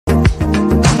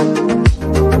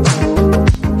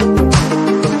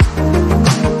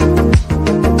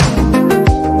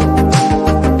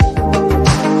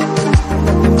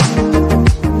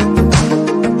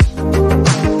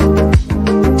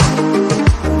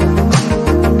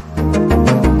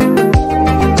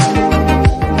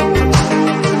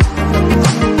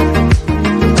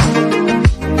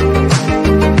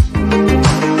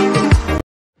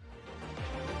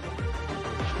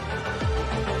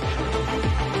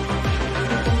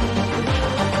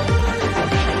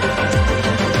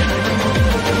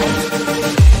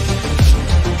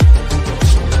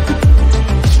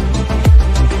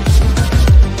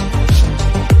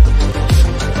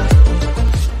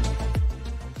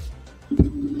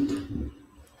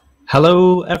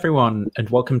Hello, everyone, and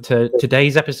welcome to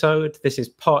today's episode. This is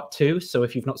part 2, so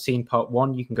if you've not seen part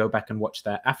 1, you can go back and watch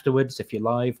that afterwards if you're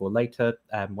live or later,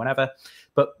 whenever.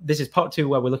 But this is part 2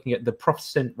 where we're looking at the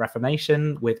Protestant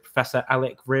Reformation with Professor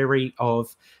Alec Reary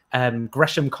of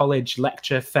Gresham College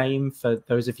lecture fame, for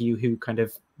those of you who kind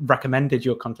of recommended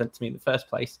your content to me in the first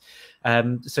place.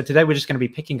 So today we're just going to be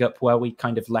picking up where we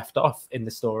kind of left off in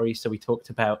the story. So we talked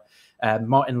about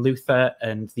Martin Luther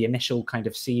and the initial kind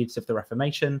of seeds of the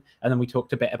Reformation, and then we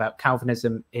talked a bit about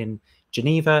Calvinism in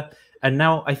Geneva. And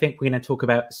now I think we're going to talk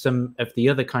about some of the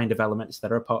other kind of elements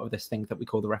that are a part of this thing that we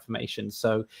call the Reformation.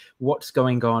 So what's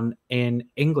going on in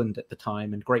England at the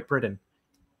time and Great Britain?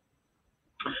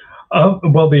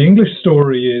 Well, the English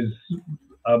story is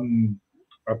a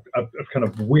kind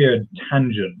of weird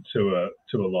tangent to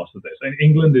a lot of this. And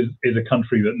England is a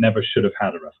country that never should have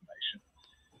had a Reformation.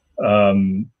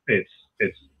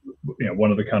 It's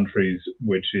one of the countries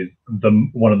which is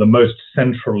one of the most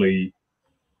centrally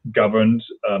governed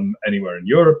anywhere in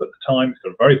Europe at the time. It's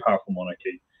got a very powerful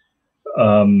monarchy.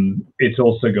 It's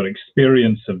also got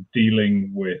experience of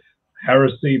dealing with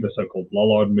heresy. The so-called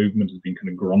Lollard movement has been kind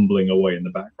of grumbling away in the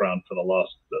background for the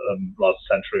last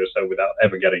century or so without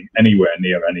ever getting anywhere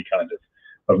near any kind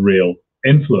of real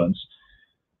influence.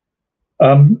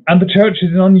 And the church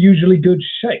is in unusually good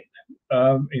shape.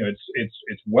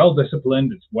 It's well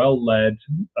disciplined, it's well led.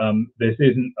 This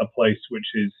isn't a place which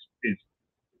is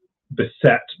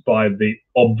beset by the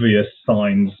obvious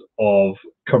signs of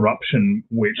corruption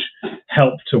which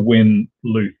helped to win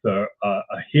Luther a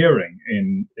hearing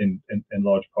in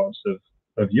large parts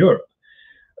of Europe.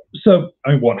 So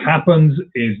what happens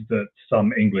is that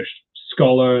some English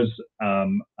scholars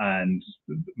and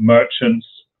merchants,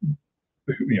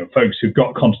 folks who've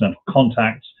got continental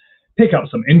contacts, pick up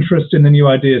some interest in the new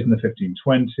ideas in the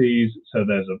 1520s. So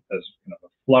there's a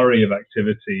flurry of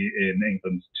activity in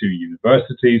England's two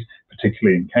universities,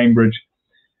 particularly in Cambridge.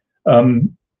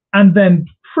 And then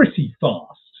pretty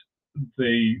fast,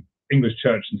 the English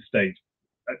church and state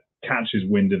catches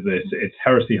wind of this. Its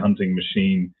heresy hunting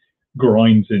machine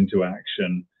grinds into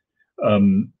action,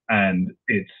 and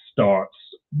it starts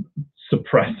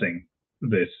suppressing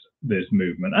this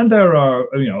movement. And there are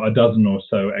a dozen or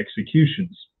so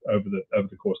executions over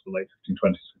the course of the late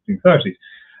 1520s,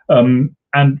 1530s.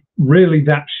 And really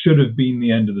that should have been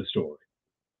the end of the story.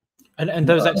 And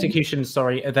those executions,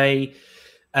 sorry, are they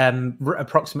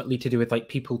approximately to do with like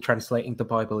people translating the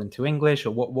Bible into English,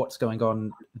 or what's going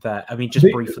on there? I mean,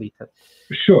 just briefly.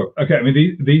 Sure. Okay. I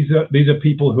mean, these are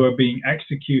people who are being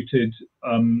executed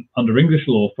under English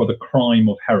law for the crime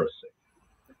of heresy.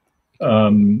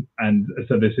 And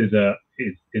so this is a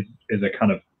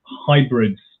kind of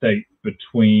hybrid state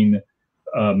between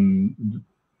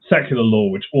secular law,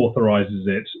 which authorizes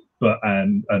it,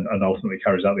 and ultimately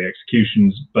carries out the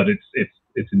executions, but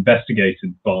it's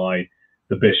investigated by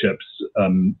the bishops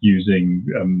using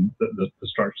the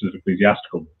structures of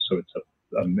ecclesiastical. So it's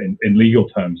in legal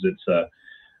terms, it's a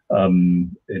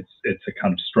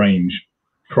kind of strange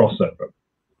crossover.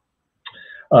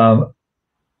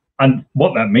 And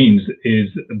what that means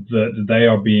is that they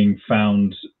are being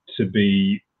found to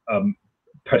be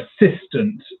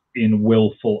persistent in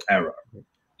willful error,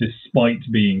 despite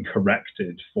being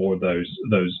corrected for those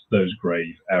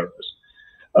grave errors.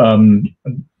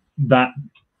 That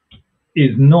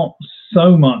is not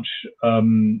so much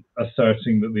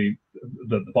asserting that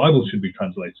the Bible should be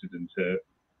translated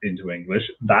into English.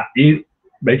 That is,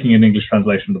 making an English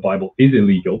translation of the Bible is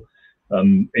illegal.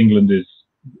 England is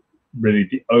really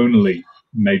the only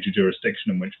major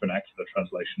jurisdiction in which vernacular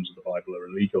translations of the Bible are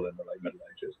illegal in the late Middle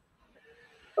Ages.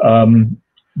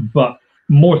 But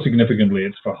more significantly,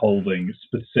 it's for holding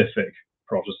specific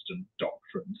Protestant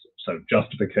doctrines. So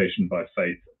justification by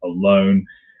faith alone,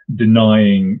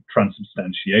 denying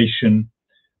transubstantiation,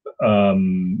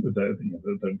 the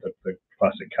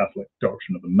classic Catholic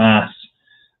doctrine of the Mass,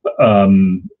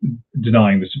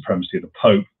 denying the supremacy of the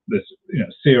Pope. This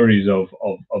series of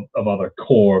other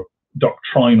core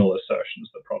doctrinal assertions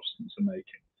that Protestants are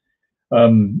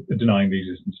making. Denying the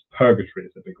existence of purgatory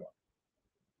is a big one.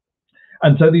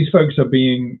 And so these folks are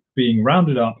being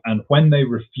rounded up, and when they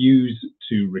refuse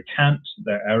to recant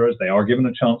their errors, they are given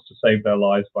a chance to save their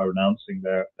lives by renouncing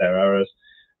their errors.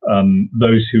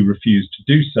 Those who refuse to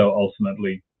do so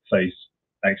ultimately face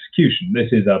execution.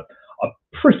 This is a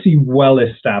pretty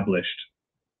well-established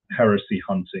heresy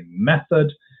hunting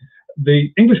method.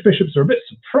 The English bishops are a bit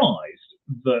surprised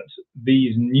that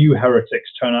these new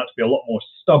heretics turn out to be a lot more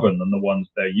stubborn than the ones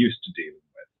they're used to dealing with.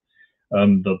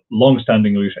 The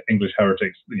long-standing English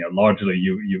heretics, largely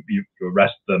you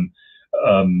arrest them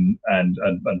and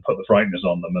put the frighteners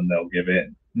on them and they'll give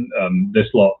in.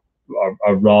 This lot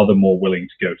are rather more willing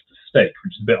to go to the stake,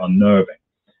 which is a bit unnerving.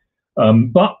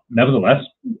 But nevertheless,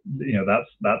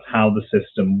 that's how the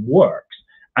system works.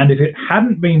 And if it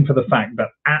hadn't been for the fact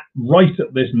that right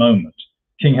at this moment,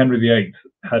 King Henry VIII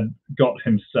had got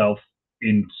himself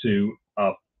into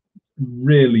a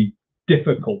really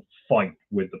difficult fight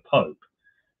with the Pope,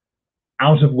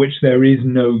 out of which there is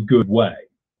no good way,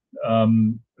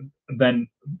 then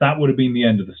that would have been the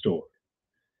end of the story.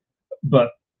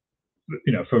 But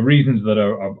for reasons that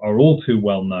are all too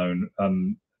well known,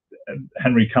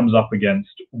 Henry comes up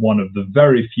against one of the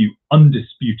very few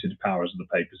undisputed powers of the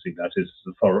papacy, that is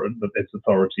its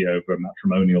authority over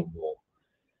matrimonial law.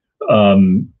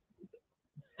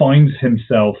 Finds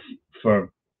himself, for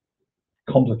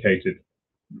complicated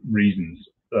reasons,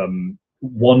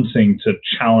 wanting to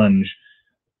challenge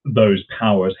those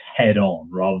powers head on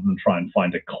rather than try and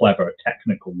find a clever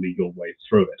technical legal way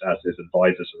through it, as his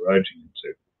advisors are urging him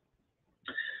to.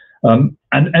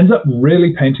 And ends up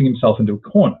really painting himself into a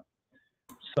corner,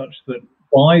 such that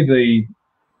by the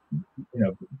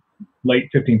late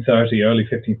 1530, early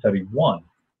 1531,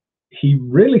 he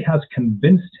really has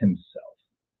convinced himself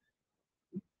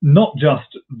not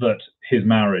just that his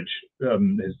marriage,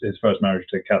 his first marriage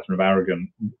to Catherine of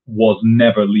Aragon, was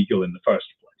never legal in the first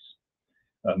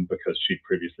place, because she'd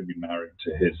previously been married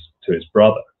to his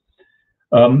brother,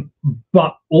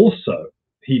 but also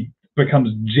he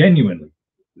becomes genuinely,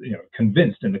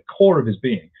 convinced in the core of his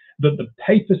being that the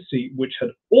papacy which had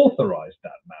authorized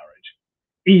that marriage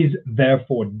is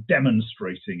therefore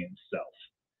demonstrating itself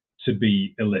to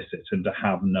be illicit and to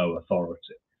have no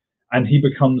authority. And he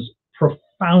becomes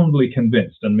profoundly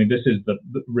convinced, I mean, this is that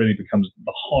really becomes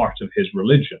the heart of his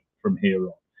religion from here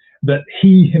on, that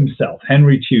he himself,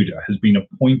 Henry Tudor, has been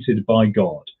appointed by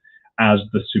God as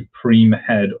the supreme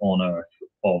head on earth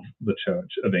of the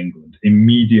Church of England,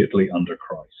 immediately under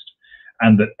Christ.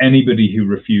 And that anybody who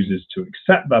refuses to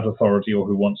accept that authority, or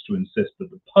who wants to insist that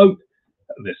the Pope,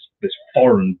 this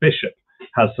foreign bishop,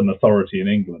 has some authority in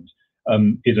England,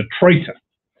 is a traitor,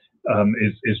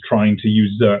 is trying to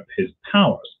usurp his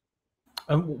powers.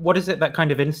 What is it that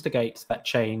kind of instigates that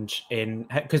change in?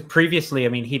 Because previously, I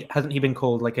mean, hasn't he been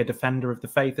called like a defender of the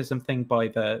faith or something by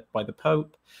the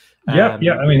Pope? Yeah.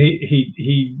 I mean,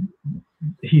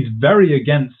 he's very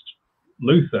against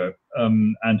Luther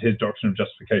and his doctrine of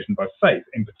justification by faith,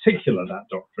 in particular that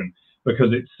doctrine,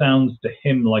 because it sounds to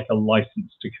him like a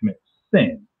license to commit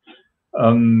sin.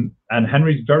 And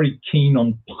Henry's very keen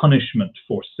on punishment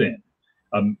for sin,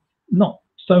 not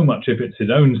so much if it's his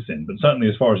own sin, but certainly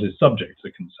as far as his subjects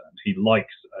are concerned. He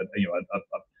likes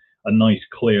a nice,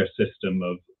 clear system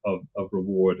of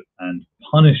reward and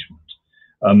punishment.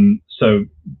 So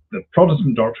the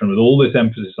Protestant doctrine, with all this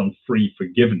emphasis on free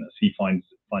forgiveness, he finds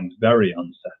very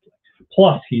unsettling.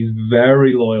 Plus, he's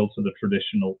very loyal to the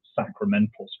traditional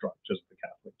sacramental structures of the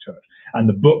Catholic Church. And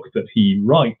the book that he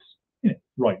writes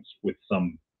with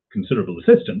some considerable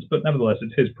assistance, but nevertheless,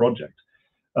 it's his project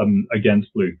against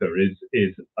Luther. It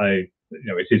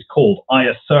is called "I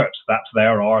Assert That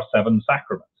There Are Seven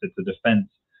Sacraments." It's a defense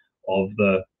of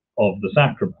the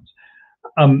sacraments,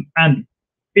 and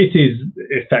it is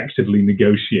effectively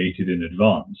negotiated in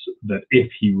advance that if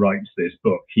he writes this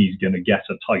book, he's going to get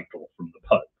a title from the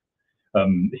Pope.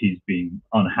 He's been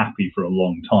unhappy for a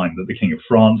long time that the King of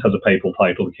France has a papal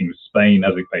title, the King of Spain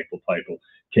has a papal title,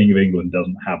 King of England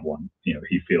doesn't have one.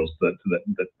 He feels that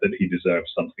he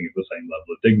deserves something of the same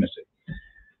level of dignity.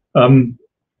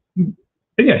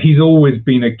 He's always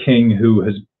been a king who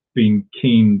has been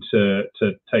keen to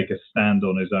take a stand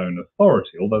on his own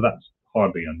authority, although that's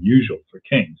hardly unusual for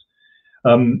kings.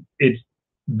 It's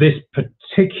this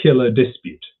particular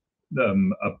dispute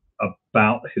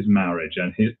about his marriage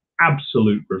and his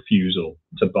absolute refusal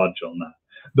to budge on that,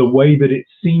 the way that it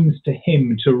seems to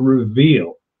him to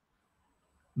reveal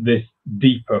this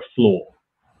deeper flaw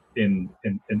in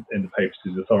the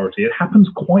papacy's authority. It happens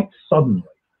quite suddenly.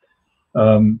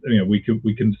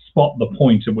 We can spot the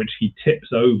point at which he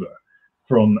tips over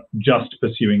from just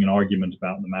pursuing an argument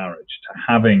about the marriage to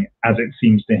having, as it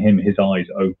seems to him, his eyes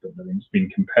open, and it's been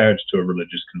compared to a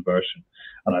religious conversion.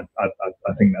 And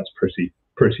I think that's pretty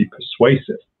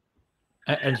persuasive.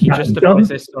 And he justifies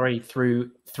this story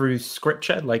through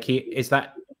scripture. Like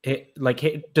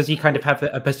does he kind of have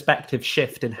a perspective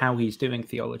shift in how he's doing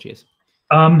theologies?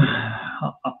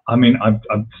 I mean, I've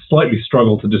slightly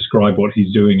struggled to describe what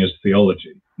he's doing as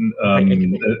theology.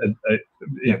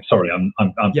 Sorry, I'm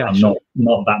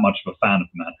not that much of a fan of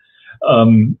that.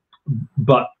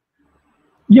 But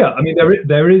yeah, I mean,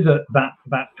 there is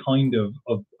that kind of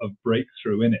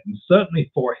breakthrough in it, and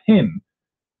certainly for him,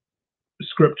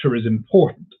 Scripture is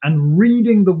important, and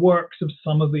reading the works of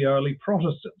some of the early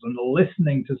Protestants and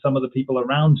listening to some of the people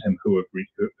around him who've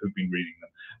been reading them,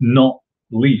 not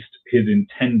least his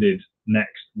intended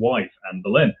next wife, Anne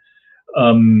Boleyn,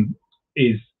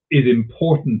 is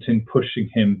important in pushing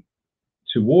him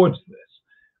towards this.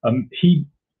 He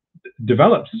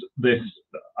develops this,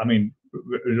 I mean,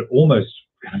 almost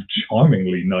kind of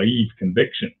charmingly naive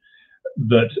conviction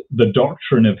that the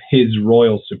doctrine of his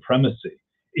royal supremacy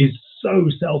is so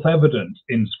self-evident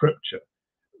in Scripture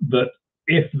that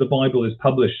if the Bible is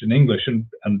published in English and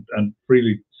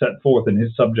freely set forth and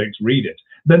his subjects read it,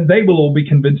 then they will all be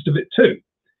convinced of it too.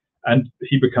 And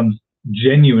he becomes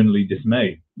genuinely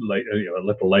dismayed a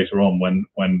little later on when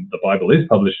the Bible is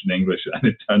published in English and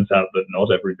it turns out that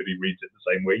not everybody reads it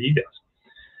the same way he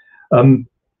does.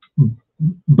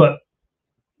 But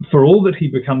for all that he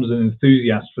becomes an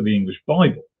enthusiast for the English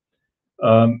Bible,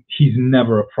 he's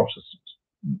never a Protestant.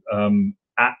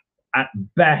 At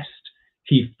best,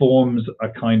 he forms a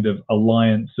kind of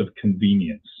alliance of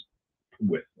convenience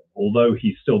with them. Although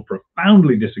he still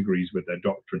profoundly disagrees with their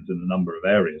doctrines in a number of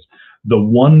areas, the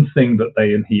one thing that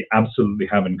they and he absolutely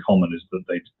have in common is that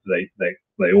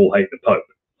they all hate the Pope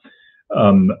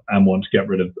and want to get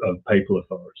rid of papal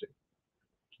authority.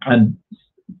 And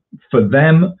for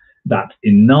them, that's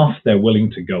enough. They're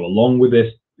willing to go along with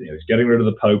this. He's getting rid of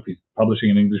the Pope. He's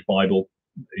publishing an English Bible.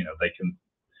 They can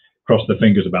cross their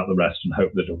fingers about the rest and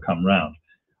hope that it'll come round.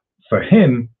 For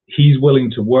him, he's willing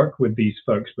to work with these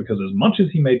folks because as much as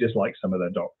he may dislike some of their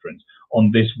doctrines,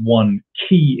 on this one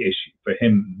key issue, for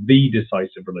him, the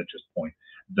decisive religious point,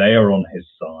 they are on his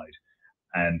side.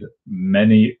 And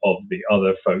many of the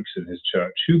other folks in his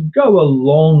church who go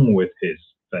along with his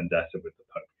vendetta with the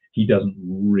Pope, he doesn't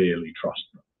really trust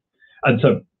them. And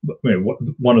so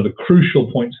one of the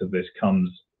crucial points of this comes,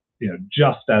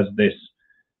 just as this,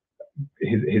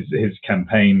 his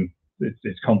campaign,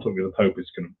 his conflict with the Pope is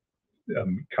kind of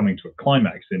coming to a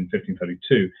climax in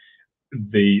 1532,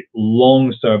 the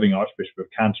long-serving Archbishop of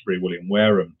Canterbury, William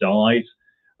Wareham, dies.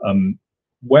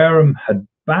 Wareham had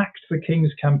backed the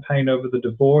King's campaign over the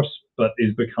divorce, but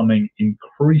is becoming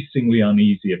increasingly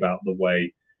uneasy about the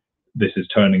way this is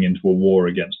turning into a war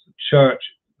against the Church,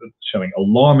 showing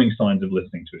alarming signs of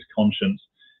listening to his conscience.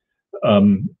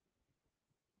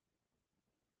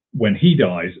 When he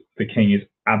dies, the king is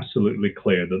absolutely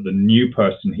clear that the new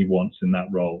person he wants in that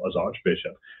role as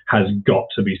Archbishop has got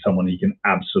to be someone he can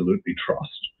absolutely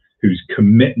trust, whose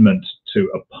commitment to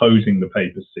opposing the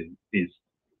papacy is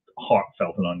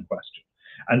heartfelt and unquestioned.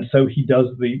 And so he does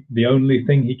the only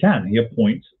thing he can. He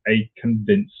appoints a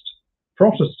convinced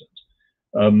Protestant,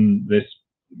 this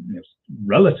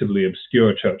relatively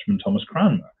obscure churchman, Thomas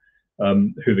Cranmer,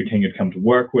 who the king had come to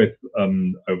work with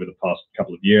over the past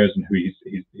couple of years, and who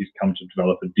he's come to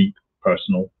develop a deep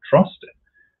personal trust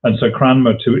in. And so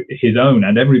Cranmer, to his own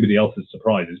and everybody else's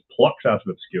surprise, is plucked out of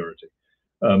obscurity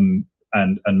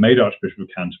and made Archbishop of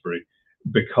Canterbury,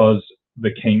 because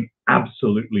the king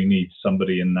absolutely needs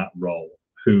somebody in that role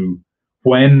who,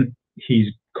 when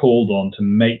he's called on to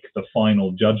make the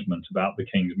final judgment about the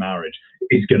king's marriage,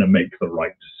 is going to make the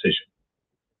right decision.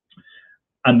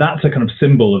 And that's a kind of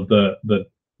symbol of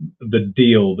the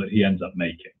deal that he ends up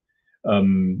making.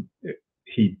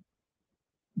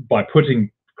 By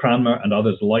putting Cranmer and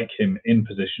others like him in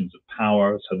positions of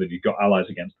power so that he's got allies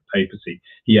against the papacy,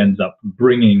 he ends up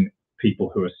bringing people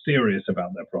who are serious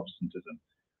about their Protestantism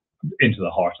into the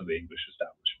heart of the English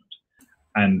establishment.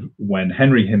 And when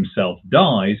Henry himself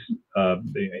dies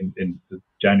in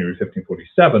January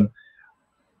 1547,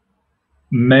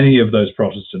 many of those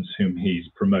Protestants whom he's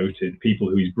promoted, people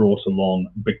who he's brought along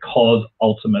because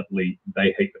ultimately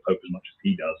they hate the Pope as much as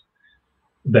he does,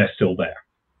 they're still there.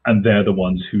 And they're the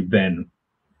ones who then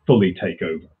fully take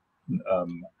over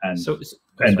and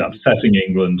end up setting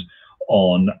England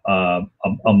on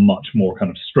a much more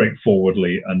kind of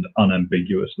straightforwardly and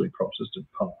unambiguously Protestant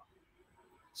path.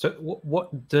 So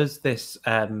what does this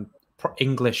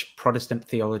English Protestant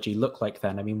theology look like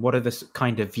then? I mean, what are the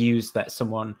kind of views that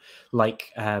someone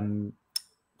like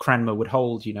Cranmer would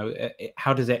hold?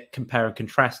 How does it compare and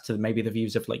contrast to maybe the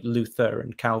views of like Luther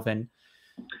and Calvin?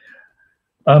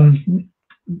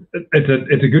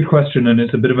 It's a good question, and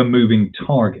it's a bit of a moving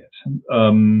target.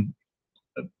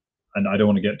 And I don't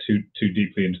want to get too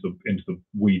deeply into the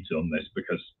weeds on this,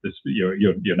 because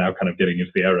you're now kind of getting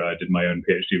into the area I did my own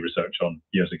PhD research on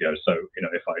years ago. So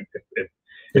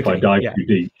if I dive too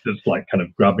deep, just like kind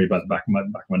of grab me by the back of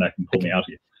my neck and pull me out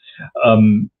of it.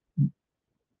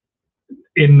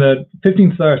 In the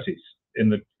 1530s, in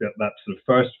that sort of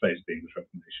first phase of the English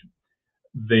Reformation,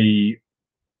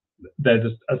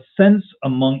 there's a sense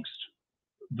amongst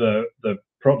the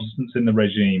Protestants in the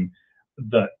regime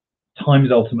that time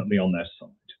is ultimately on their side,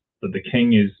 that the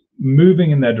king is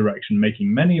moving in their direction,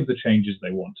 making many of the changes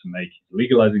they want to make. He's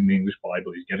legalizing the English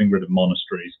Bible, he's getting rid of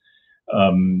monasteries.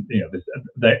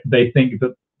 They think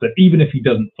that even if he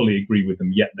doesn't fully agree with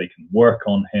them yet, they can work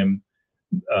on him.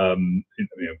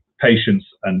 Patience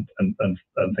and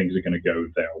things are going to go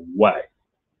their way.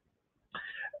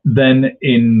 Then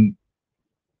in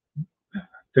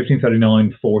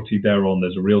 1539, 40, thereon,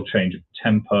 there's a real change of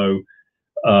tempo.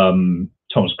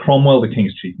 Thomas Cromwell, the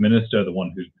king's chief minister, the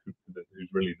one who's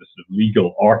really the sort of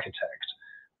legal architect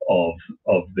of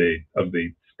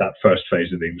that first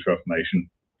phase of the English Reformation,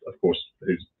 of course,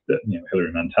 who's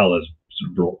Hilary Mantel has sort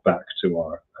of brought back to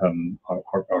our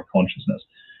consciousness.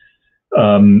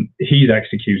 He's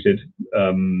executed,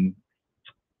 and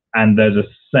there's a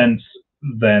sense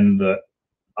then that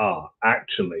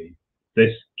actually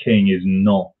this king is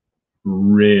not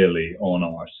really on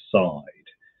our side.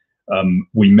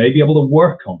 We may be able to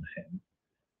work on him,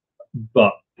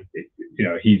 but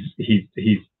he's a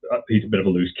bit of a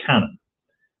loose cannon.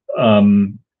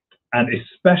 And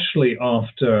especially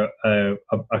after a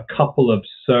couple of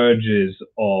surges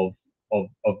of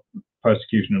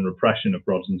persecution and repression of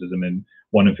Protestantism,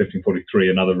 one in 1543,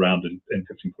 another round in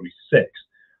 1546,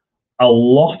 a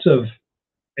lot of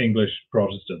English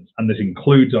Protestants, and this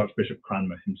includes Archbishop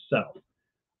Cranmer himself,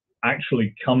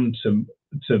 actually come to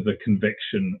the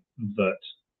conviction that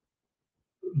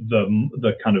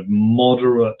the kind of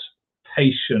moderate,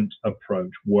 patient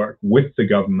approach, work with the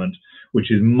government,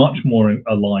 which is much more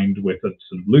aligned with a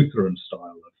sort of Lutheran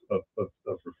style of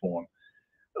reform,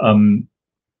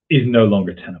 is no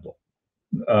longer tenable.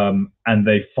 And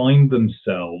they find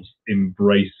themselves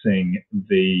embracing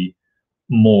the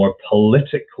more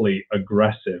politically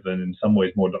aggressive and in some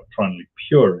ways more doctrinally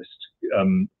purist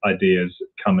ideas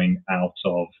coming out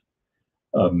of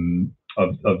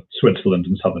Switzerland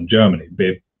and southern Germany. It'd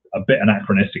be a bit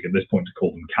anachronistic at this point to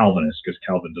call them Calvinists, because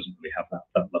Calvin doesn't really have that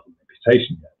level of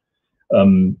reputation yet.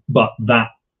 But that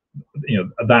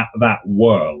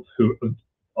world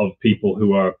of people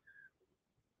who are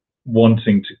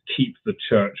wanting to keep the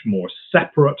church more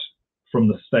separate from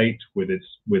the state with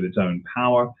its own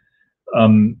power,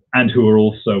 and who are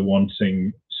also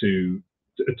wanting to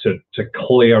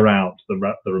clear out the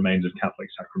remains of Catholic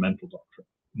sacramental doctrine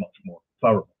much more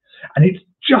thoroughly. And it's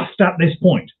just at this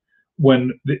point,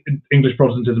 when the English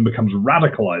Protestantism becomes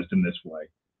radicalized in this way,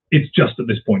 it's just at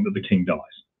this point that the king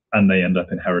dies, and they end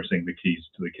up inheriting the keys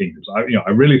to the kingdoms.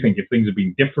 I really think if things had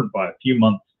been different by a few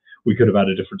months, we could have had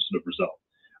a different sort of result.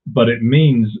 But it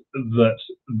means that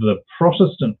the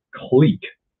Protestant clique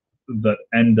that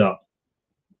end up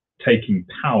taking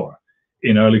power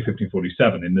in early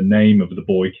 1547 in the name of the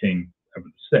boy king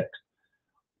Edward VI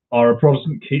are a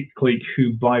Protestant clique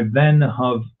who by then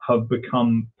have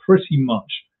become pretty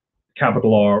much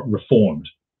capital R Reformed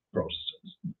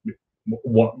Protestants,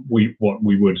 what we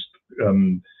would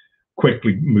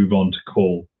quickly move on to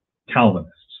call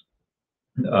Calvinists.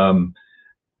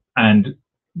 And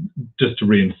just to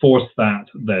reinforce that,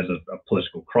 there's a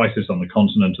political crisis on the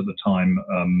continent at the time.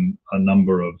 A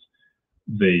number of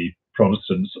the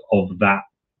Protestants of that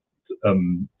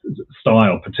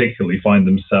style particularly find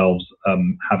themselves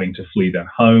having to flee their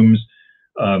homes.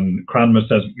 Cranmer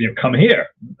says, come here,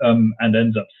 and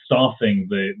ends up staffing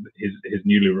his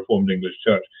newly reformed English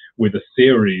church with a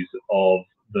series of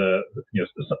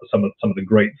some of the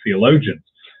great theologians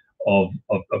of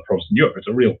Protestant Europe. It's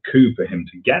a real coup for him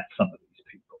to get some of these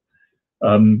people.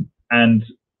 And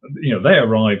they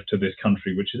arrive to this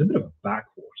country, which is a bit of a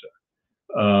backwater,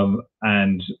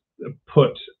 and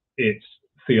put its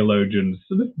theologians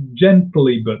sort of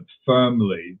gently but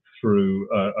firmly through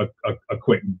a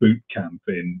quick boot camp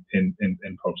in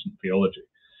Protestant theology.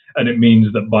 And it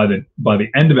means that by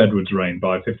the end of Edward's reign,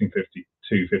 by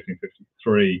 1552,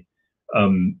 1553,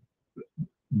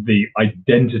 the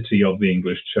identity of the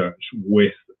English church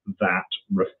with that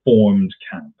reformed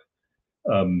camp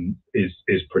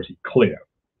is pretty clear.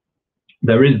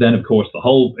 There is then, of course, the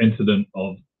whole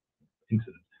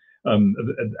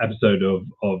episode of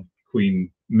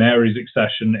Queen Mary's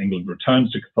accession. England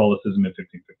returns to Catholicism in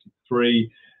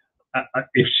 1553.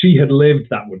 If she had lived,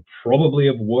 that would probably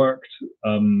have worked.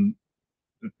 There's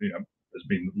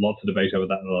been lots of debate over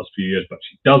that in the last few years, but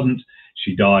she doesn't.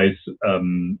 She dies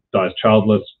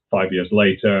childless 5 years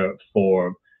later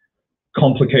for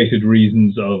complicated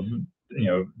reasons of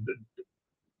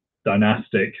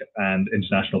dynastic and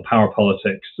international power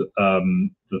politics.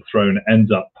 The throne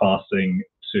ends up passing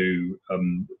to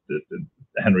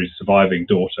Henry's surviving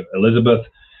daughter Elizabeth,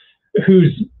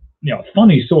 who's a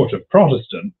funny sort of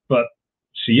Protestant, but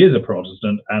she is a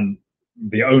Protestant, and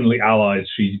the only allies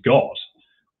she's got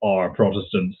are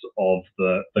Protestants of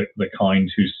the kind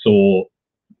who saw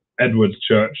Edward's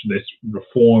church, this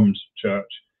reformed church,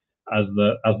 as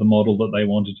the model that they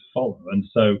wanted to follow. And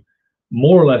so,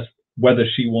 more or less, whether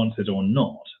she wants it or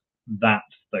not, that's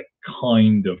the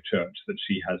kind of church that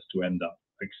she has to end up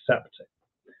accepting.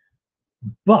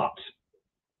 But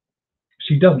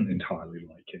she doesn't entirely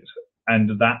like it. And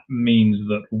that means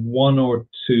that one or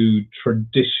two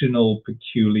traditional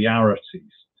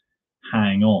peculiarities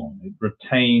hang on. It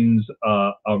retains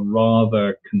a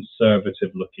rather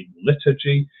conservative-looking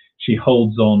liturgy. She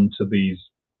holds on to these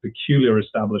peculiar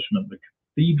establishment, the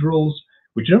cathedrals,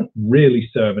 which don't really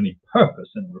serve any purpose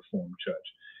in a Reformed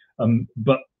church,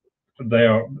 but they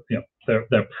are,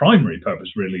 their primary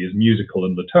purpose really is musical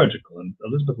and liturgical, and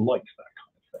Elizabeth likes that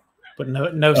kind of thing. But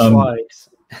no slides.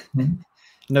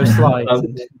 No slides.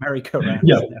 Very correct.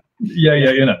 Yeah.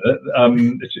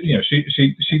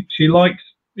 She likes.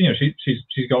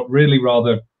 She's got really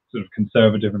rather sort of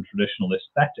conservative and traditional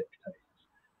aesthetic tastes.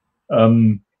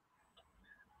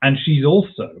 And she's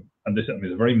also, and this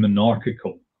is a very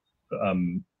monarchical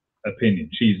opinion,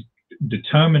 she's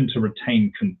determined to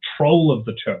retain control of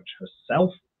the church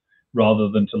herself rather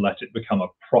than to let it become a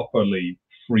properly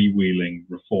freewheeling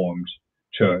reformed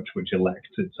church which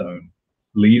elects its own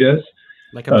leaders.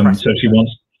 Like a so she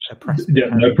wants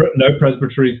no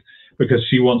presbyteries, because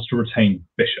she wants to retain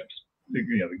bishops.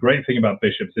 The great thing about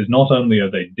bishops is not only are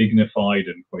they dignified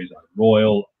and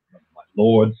quasi-royal, like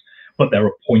lords, but they're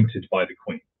appointed by the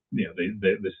Queen.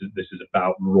 This is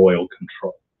about royal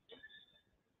control.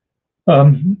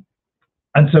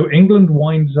 And so England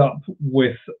winds up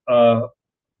with a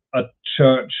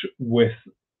church with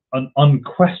an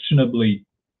unquestionably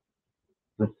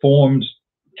reformed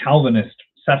Calvinist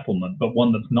settlement, but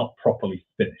one that's not properly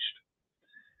finished.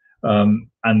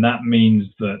 And that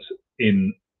means that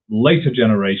in later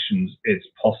generations, it's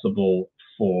possible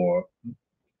for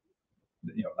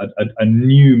a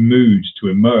new mood to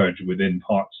emerge within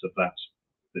parts of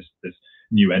this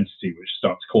new entity, which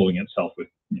starts calling itself with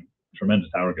tremendous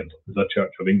arrogance the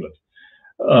Church of England.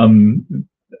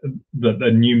 That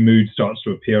a new mood starts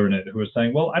to appear in it, who are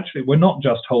saying, well, actually, we're not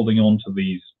just holding on to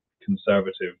these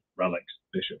conservative relics,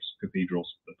 bishops,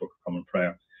 cathedrals, the Book of Common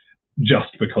Prayer,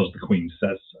 just because the Queen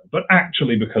says so, but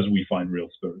actually because we find real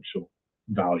spiritual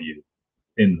value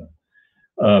in them.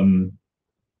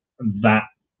 That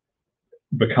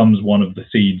becomes one of the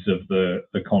seeds of the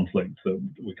conflict that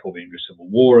we call the English Civil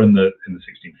War in the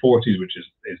 1640s, which is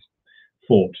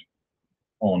fought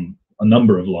on a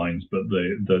number of lines, but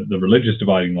the religious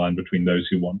dividing line between those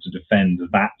who want to defend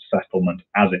that settlement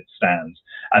as it stands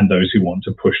and those who want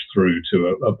to push through to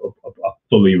a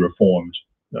fully reformed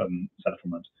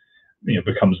settlement,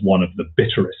 becomes one of the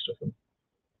bitterest of them.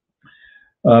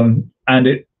 And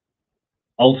it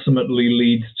ultimately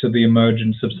leads to the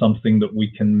emergence of something that we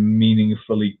can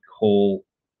meaningfully call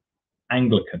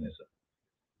Anglicanism,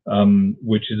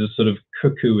 which is a sort of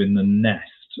cuckoo in the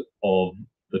nest of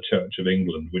the Church of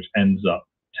England, which ends up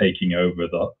taking over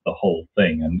the whole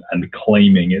thing and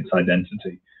claiming its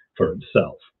identity for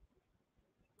itself.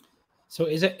 So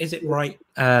is it right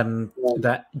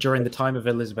that during the time of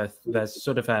Elizabeth, there's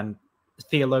sort of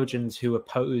theologians who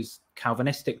oppose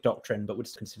Calvinistic doctrine but would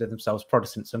consider themselves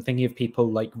Protestants? I'm thinking of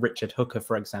people like Richard Hooker,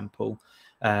 for example.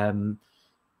 Are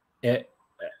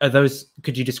those?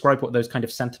 Could you describe what those kind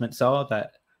of sentiments are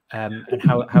that and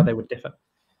how they would differ?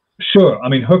 Sure. I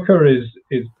mean, Hooker is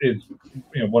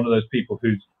one of those people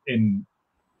who's in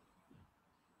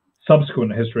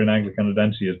subsequent history and Anglican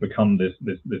identity has become this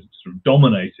sort of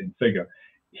dominating figure.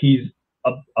 He's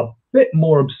a bit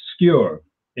more obscure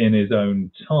in his own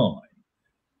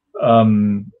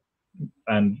time,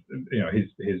 and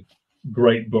his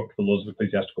great book, The Laws of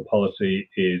Ecclesiastical Polity,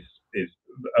 is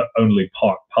only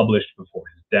part published before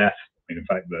his death. I mean, in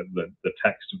fact, the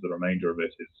text of the remainder of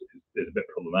it is a bit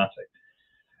problematic.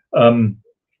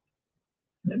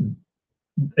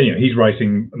 He's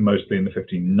writing mostly in the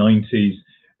 1590s.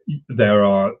 There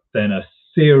are then a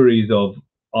series of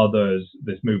others,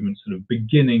 this movement sort of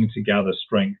beginning to gather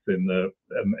strength in the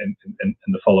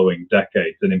following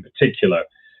decades, and in particular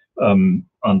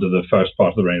under the first part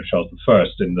of the reign of Charles I,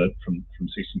 from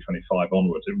 1625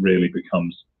 onwards, it really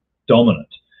becomes dominant.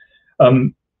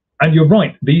 And you're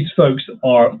right; these folks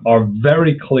are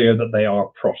very clear that they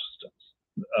are Protestants.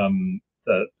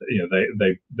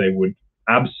 They would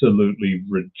absolutely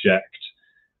reject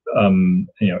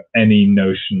any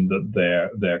notion that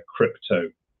they're crypto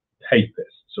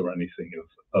papists or anything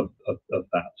of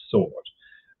that sort,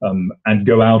 and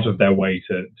go out of their way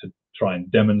to try and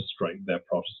demonstrate their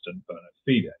Protestant bona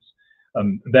fides.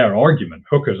 their argument,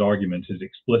 Hooker's argument, is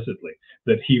explicitly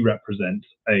that he represents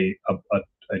a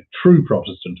true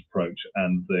Protestant approach,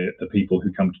 and the people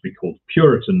who come to be called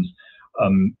Puritans,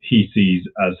 he sees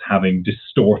as having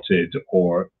distorted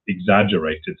or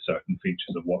exaggerated certain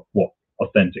features of what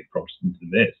authentic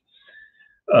Protestantism is.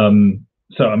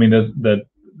 So, I mean,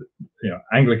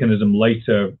 Anglicanism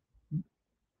later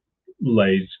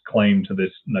lays claim to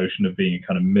this notion of being a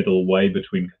kind of middle way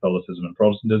between Catholicism and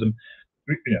Protestantism.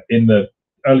 In the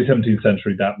early 17th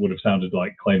century, that would have sounded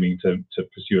like claiming to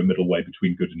pursue a middle way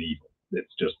between good and evil.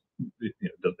 It's just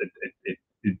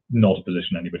it's not a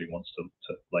position anybody wants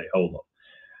to lay hold of.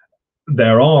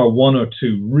 There are one or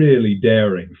two really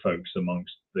daring folks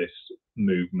amongst this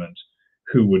movement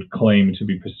who would claim to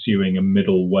be pursuing a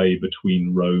middle way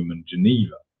between Rome and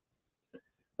Geneva.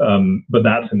 But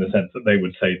that's in the sense that they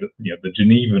would say that the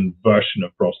Genevan version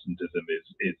of Protestantism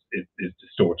is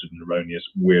distorted and erroneous.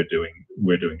 We're doing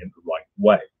it the right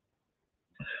way.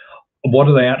 What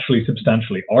are they actually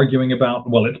substantially arguing about?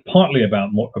 Well, it's partly about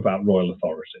royal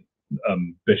authority,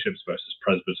 bishops versus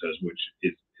presbyters, which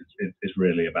is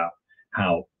really about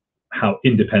how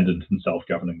independent and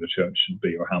self-governing the church should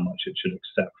be, or how much it should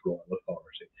accept royal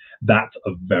authority. That's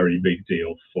a very big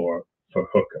deal for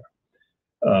Hooker.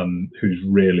 Who's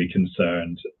really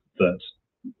concerned that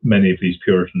many of these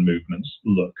Puritan movements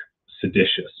look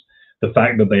seditious. The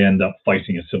fact that they end up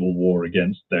fighting a civil war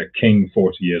against their king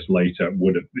 40 years later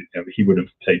he would have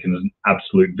taken as an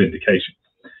absolute vindication.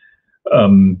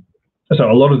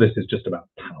 So a lot of this is just about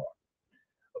power.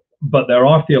 But there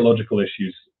are theological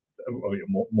issues,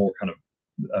 more kind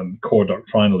of core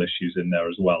doctrinal issues in there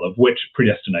as well, of which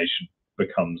predestination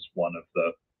becomes one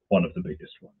of the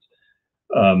biggest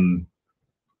ones.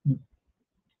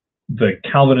 The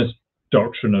Calvinist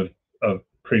doctrine of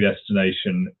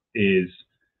predestination is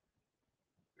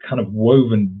kind of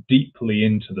woven deeply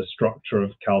into the structure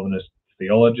of Calvinist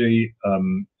theology.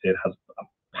 It has a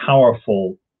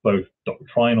powerful both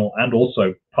doctrinal and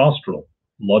also pastoral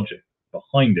logic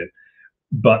behind it,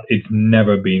 but it's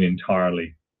never been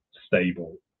entirely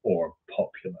stable or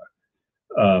popular.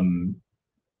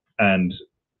 And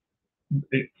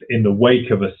in the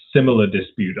wake of a similar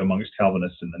dispute amongst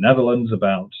Calvinists in the Netherlands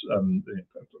about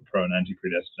pro and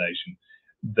anti-predestination,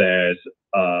 there's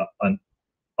an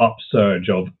upsurge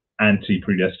of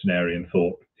anti-predestinarian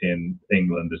thought in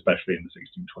England, especially in the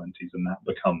 1620s, and that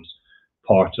becomes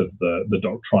part of the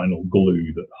doctrinal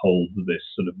glue that holds this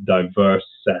sort of diverse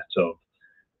set of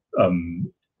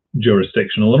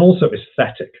jurisdictional and also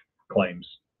aesthetic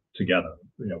claims together.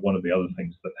 One of the other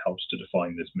things that helps to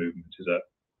define this movement is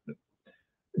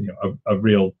a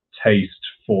real taste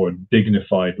for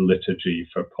dignified liturgy,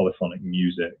 for polyphonic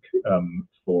music,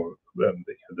 for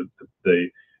the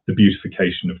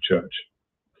beautification of church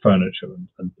furniture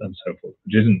and so forth,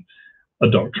 which isn't a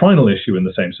doctrinal issue in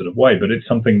the same sort of way, but it's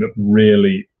something that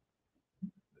really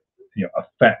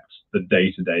affects the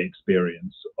day-to-day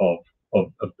experience of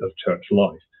church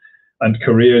life, and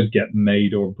careers get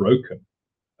made or broken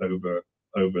over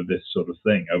this sort of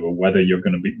thing, over whether you're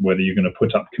going to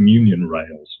put up communion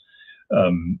rails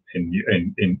in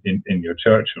your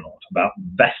church or not, about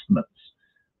vestments,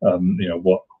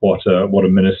 what a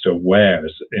minister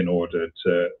wears in order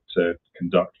to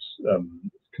conduct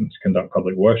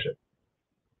public worship.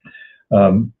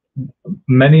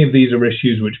 Many of these are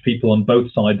issues which people on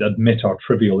both sides admit are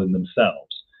trivial in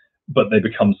themselves, but they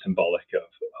become symbolic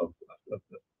of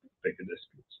bigger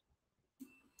disputes.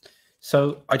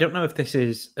 So I don't know if this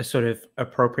is a sort of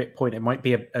appropriate point. It might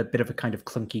be a bit of a kind of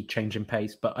clunky change in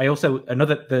pace, but I also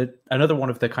another one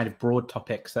of the kind of broad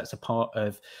topics that's a part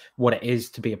of what it is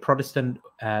to be a Protestant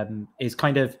is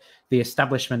kind of the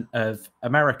establishment of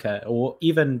America, or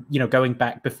even going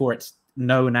back before it's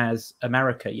known as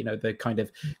America. The kind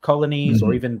of colonies,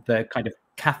 or even the kind of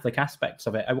Catholic aspects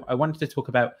of it. I wanted to talk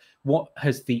about what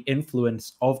has the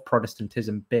influence of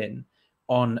Protestantism been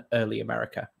on early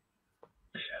America.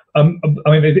 I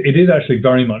mean, it is actually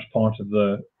very much part of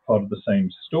the same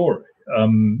story.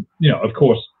 Of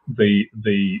course,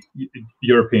 the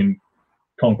European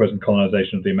conquest and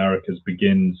colonization of the Americas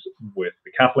begins with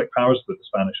the Catholic powers, with the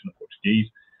Spanish and the Portuguese,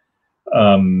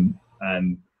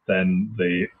 and then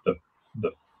the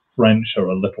French are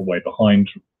a little way behind,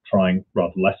 trying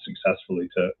rather less successfully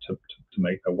to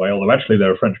make their way. Although actually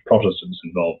there are French Protestants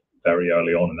involved very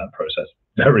early on in that process,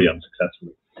 very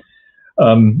unsuccessfly.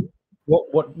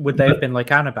 What would they have been,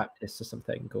 like Anabaptists or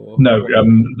something? Or no,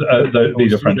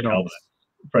 these are French Calvinists,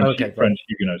 French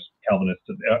Huguenots, Calvinists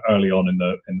early on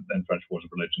in French Wars of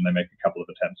Religion. They make a couple of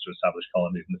attempts to establish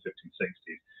colonies in the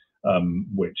 1560s,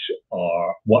 which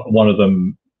are one of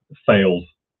them failed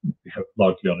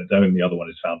largely on its own. The other one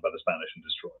is found by the Spanish and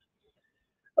destroyed.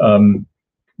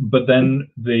 But then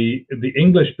the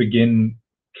English begin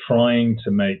trying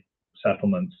to make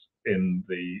settlements in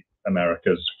the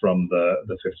Americas from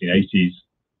the 1580s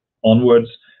onwards,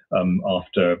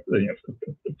 after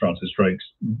Francis Drake's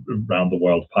round the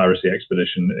world piracy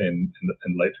expedition in the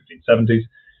late 1570s.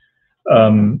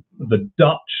 The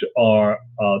Dutch are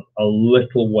a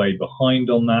little way behind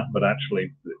on that, but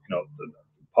actually,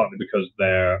 partly because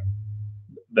their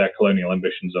colonial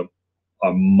ambitions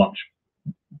are much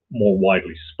more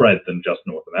widely spread than just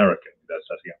North America. They're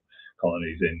setting up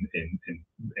colonies in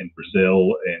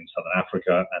Brazil, in Southern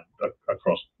Africa, and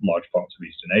across large parts of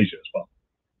Eastern Asia as well.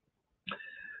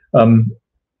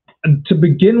 And to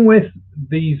begin with,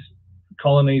 these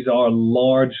colonies are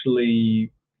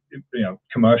largely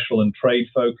commercial and trade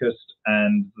focused,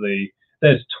 and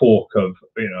there's talk of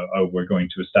we're going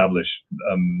to establish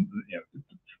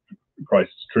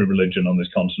Christ's true religion on this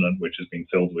continent, which has been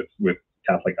filled with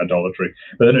Catholic idolatry,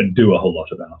 but they don't do a whole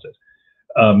lot about it.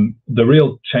 The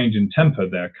real change in tempo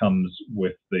there comes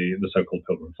with the so-called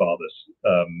Pilgrim Fathers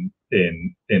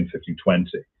in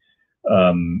 1520.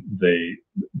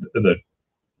 The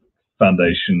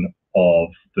foundation of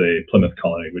the Plymouth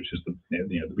colony, which is the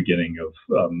beginning of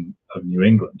New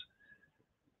England.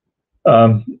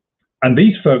 And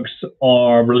these folks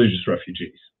are religious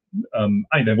refugees. And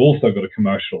they've also got a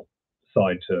commercial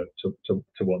side to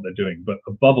what they're doing. But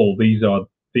above all, these are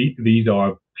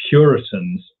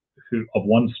Puritans who, of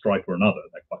one stripe or another,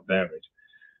 they're quite varied,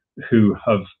 who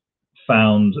have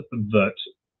found that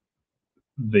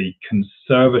the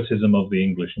conservatism of the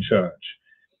English church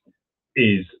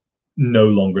is no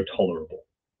longer tolerable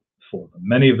for them.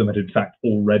 Many of them had in fact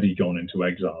already gone into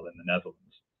exile in the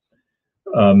Netherlands.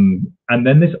 And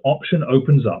then this option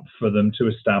opens up for them to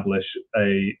establish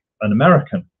an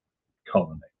American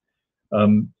colony.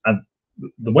 And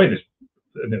the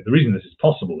reason this is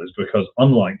possible is because,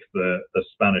 unlike the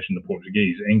Spanish and the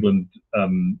Portuguese, England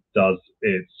does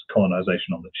its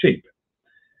colonization on the cheap.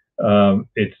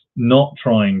 It's not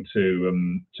trying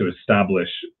to establish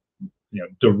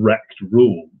direct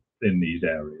rule in these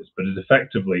areas, but is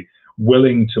effectively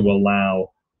willing to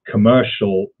allow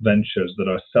commercial ventures that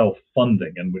are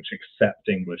self-funding and which accept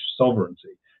English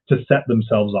sovereignty to set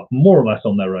themselves up more or less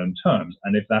on their own terms.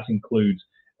 And if that includes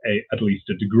at least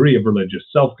a degree of religious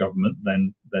self-government,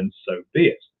 then so be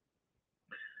it.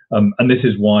 And this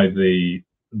is why the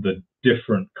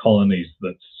different colonies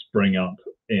that spring up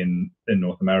in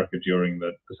North America during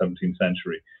the 17th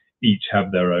century each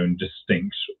have their own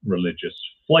distinct religious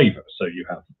flavor. So you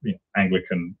have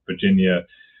Anglican Virginia,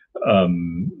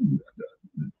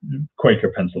 Quaker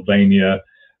Pennsylvania,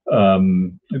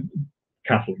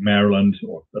 Catholic Maryland,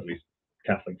 or at least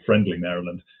Catholic friendly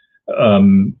Maryland,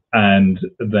 and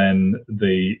then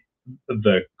the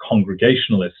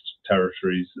Congregationalist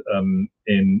territories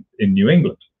in New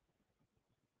England.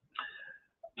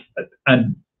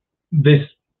 And this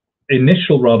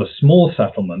initial rather small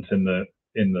settlement in the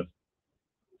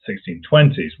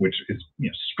 1620s, which is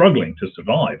struggling to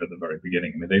survive at the very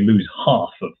beginning. I mean, they lose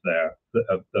half of their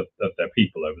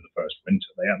people over the first winter.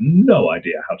 They have no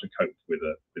idea how to cope with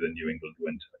a New England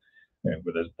winter.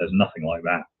 But there's nothing like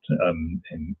that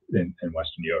in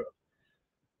Western Europe.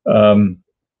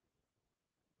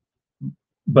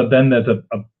 But then there's a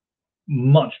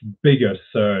much bigger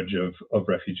surge of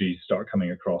refugees start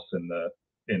coming across in the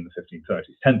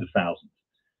 1530s, tens of thousands.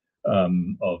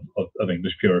 Of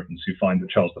English Puritans who find that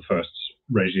Charles I's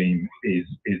regime is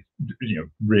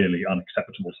really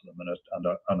unacceptable to them and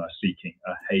are seeking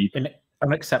a haven.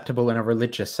 Unacceptable in a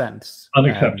religious sense.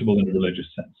 Unacceptable in a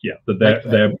religious sense, yeah. But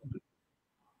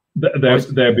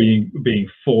they're being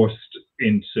forced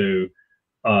into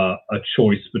a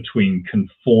choice between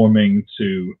conforming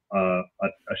to a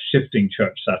shifting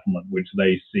church settlement which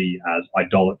they see as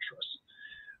idolatrous,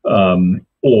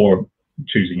 or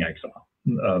choosing exile.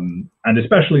 And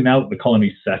especially now that the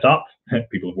colony's set up,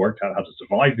 people have worked out how to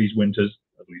survive these winters,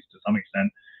 at least to some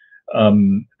extent.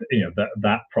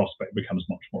 That prospect becomes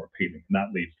much more appealing, and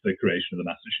that leads to the creation of the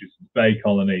Massachusetts Bay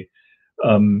Colony.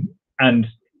 And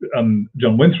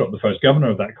John Winthrop, the first governor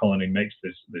of that colony, makes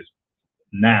this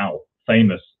now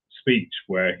famous speech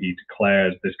where he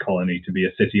declares this colony to be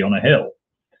a city on a hill.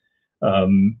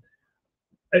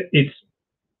 It's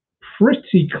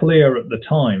pretty clear at the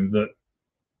time that,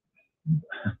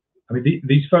 I mean,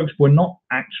 these folks were not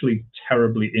actually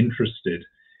terribly interested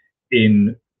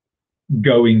in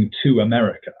going to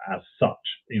America as such.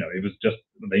 It was just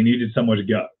they needed somewhere to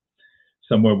go,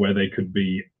 somewhere where they could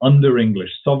be under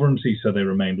English sovereignty, so they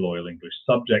remained loyal English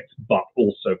subjects, but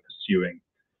also pursuing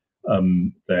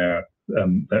their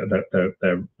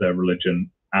their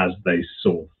religion as they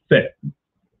saw fit.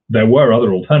 There were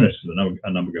other alternatives.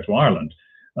 A number go to Ireland.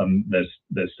 There's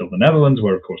still the Netherlands,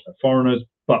 where of course they're foreigners,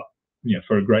 but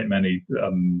for a great many,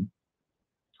 in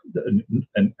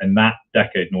that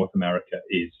decade, North America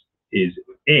is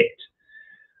it.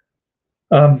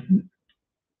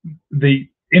 The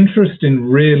interest in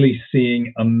really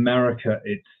seeing America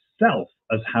itself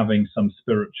as having some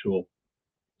spiritual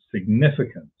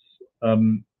significance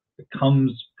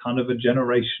comes kind of a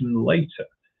generation later,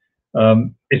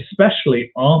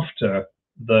 especially after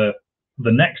the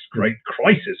next great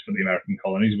crisis for the American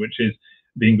colonies, which is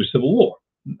the English Civil War.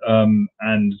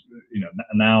 And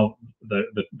now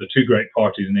the two great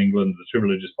parties in England, the two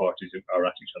religious parties, are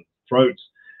at each other's throats,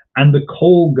 and the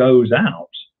call goes out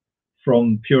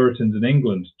from Puritans in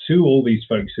England to all these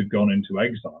folks who've gone into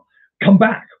exile: come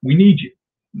back, we need you.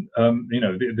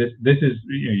 This is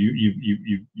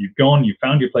you've gone, you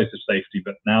found your place of safety,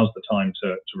 but now's the time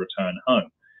to return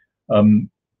home.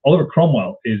 Oliver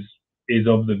Cromwell is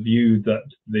of the view that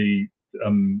the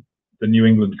New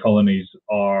England colonies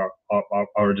are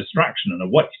a distraction and a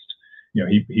waste.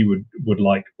 He would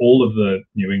like all of the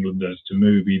New Englanders to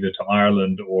move either to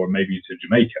Ireland or maybe to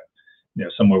Jamaica,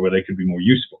 somewhere where they could be more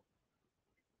useful.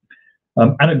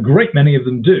 And a great many of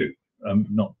them do,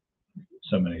 not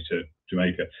so many to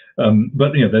Jamaica,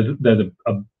 but there's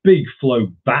a big flow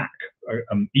back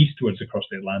eastwards across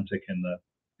the Atlantic in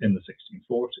the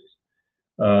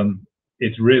 1640s.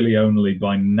 It's really only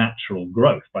by natural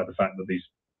growth, by the fact that these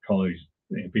colonies,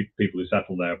 people who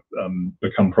settle there,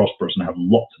 become prosperous and have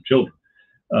lots of children,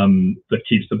 that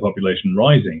keeps the population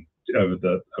rising over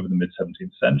the mid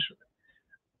 17th century.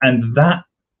 And that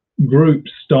group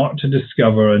start to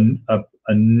discover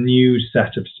a new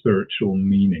set of spiritual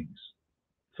meanings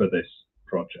for this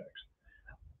project.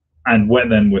 And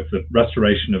then with the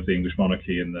restoration of the English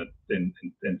monarchy in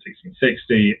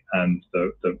 1660 and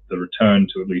the return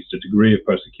to at least a degree of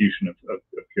persecution of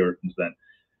Puritans then,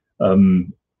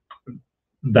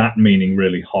 that meaning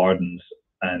really hardens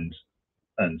and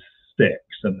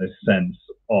sticks, and this sense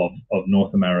of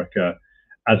North America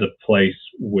as a place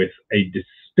with a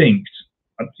distinct,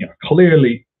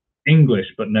 clearly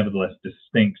English but nevertheless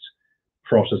distinct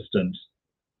Protestant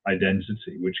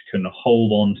identity, which can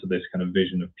hold on to this kind of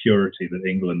vision of purity that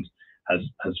England has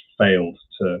failed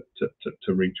to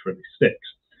reach, really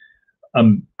sticks.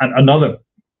 And another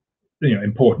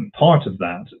important part of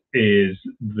that is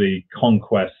the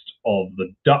conquest of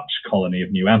the Dutch colony of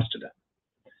New Amsterdam,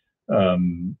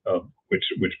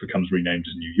 which becomes renamed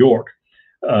as New York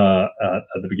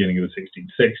at the beginning of the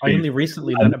 1660s. I only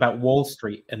recently learned about Wall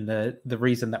Street, and the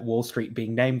reason that Wall Street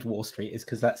being named Wall Street is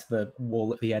because that's the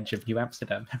wall at the edge of New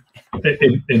Amsterdam.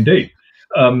 Indeed.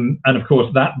 And of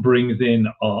course, that brings in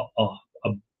a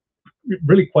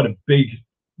really quite a big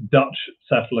Dutch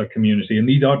settler community, and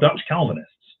these are Dutch Calvinists.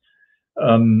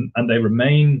 And they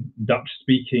remain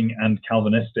Dutch-speaking and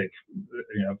Calvinistic,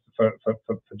 for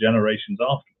generations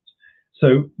afterwards.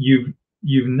 So you've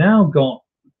now got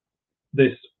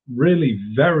this really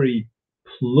very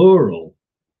plural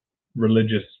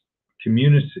religious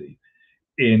community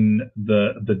in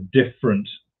the different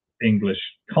English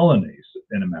colonies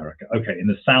in America. Okay, in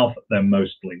the South they're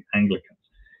mostly Anglicans,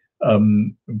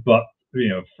 but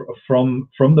from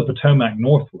the Potomac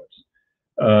northwards,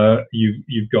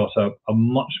 you've got a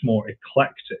much more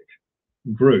eclectic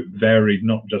group, varied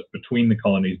not just between the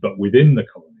colonies but within the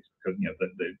colonies, because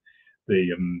the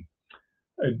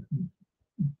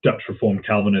Dutch Reformed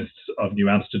Calvinists of New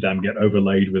Amsterdam get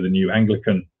overlaid with a new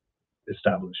Anglican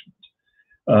establishment,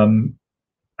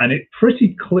 and it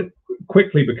pretty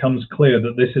quickly becomes clear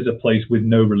that this is a place with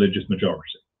no religious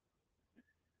majority.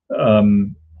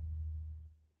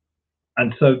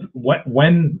 And so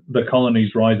when the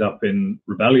colonies rise up in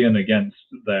rebellion against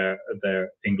their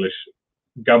English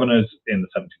governors in the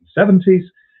 1770s,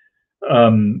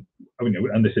 and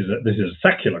this is a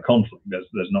secular conflict.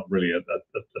 There's not really a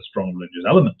strong religious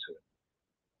element to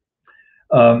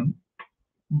it.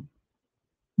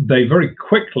 They very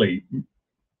quickly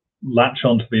latch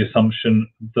onto the assumption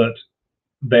that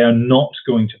they are not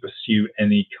going to pursue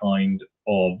any kind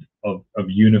of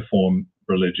uniform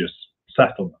religious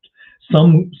settlement.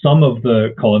 Some of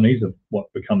the colonies of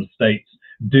what becomes states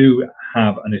do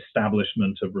have an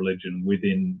establishment of religion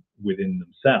within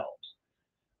themselves,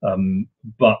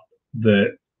 but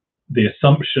the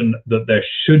assumption that there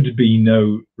should be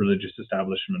no religious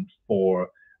establishment for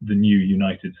the new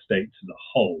United States as a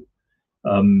whole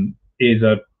is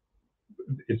kind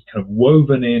of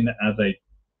woven in as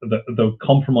the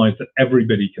compromise that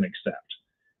everybody can accept.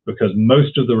 because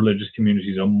most of the religious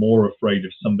communities are more afraid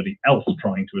of somebody else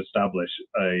trying to establish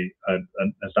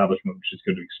an establishment which is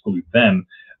going to exclude them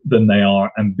than they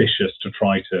are ambitious to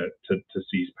try to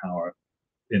seize power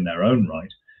in their own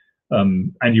right.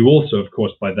 And you also, of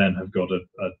course, by then have got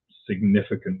a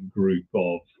significant group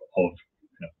of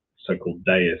so-called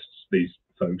deists, these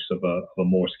folks of a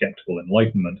more skeptical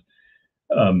Enlightenment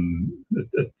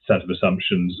set of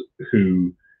assumptions,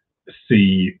 who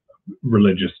see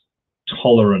religious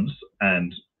tolerance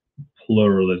and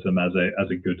pluralism as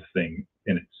a good thing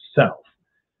in itself.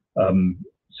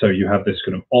 So you have this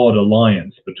kind of odd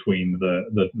alliance between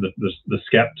the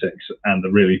skeptics and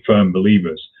the really firm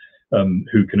believers,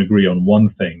 who can agree on one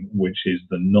thing, which is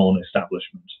the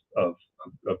non-establishment of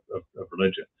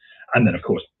religion. And then, of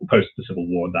course, post the Civil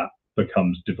War, that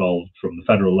becomes devolved from the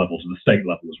federal level to the state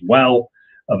level as well.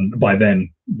 By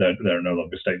then, there are no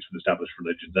longer states with established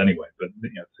religions anyway. But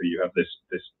so you have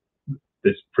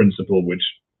this principle, which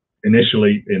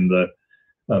initially in the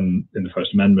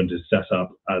First Amendment is set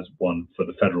up as one for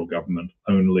the federal government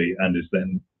only, and is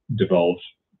then devolved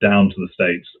down to the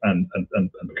states and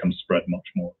becomes spread much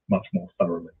more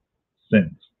thoroughly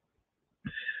since.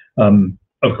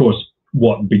 Of course,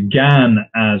 what began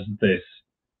as this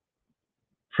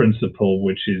principle,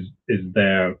 which is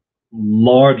there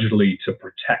largely to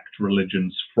protect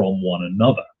religions from one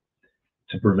another,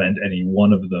 to prevent any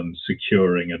one of them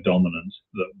securing a dominance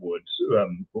that would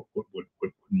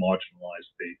marginalize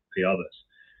the others.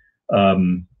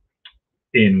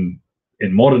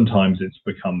 In modern times, it's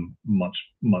become much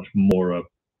more a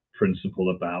principle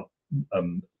about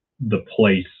the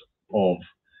place of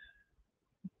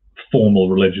formal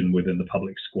religion within the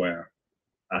public square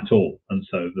at all, and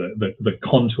so the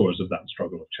contours of that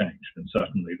struggle have changed, and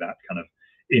certainly that kind of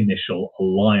initial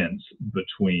alliance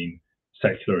between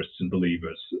secularists and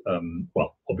believers,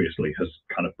 well, obviously has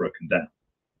kind of broken down.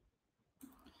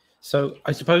 So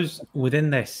I suppose within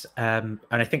this, and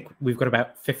I think we've got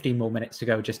about 15 more minutes to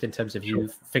go, just in terms of you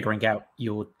figuring out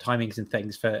your timings and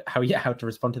things for how to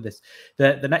respond to this.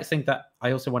 The next thing that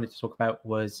I also wanted to talk about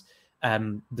was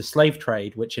the slave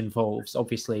trade, which involves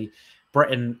obviously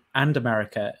Britain and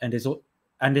America, and is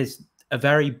a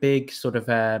very big sort of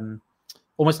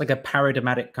almost like a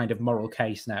paradigmatic kind of moral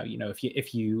case now.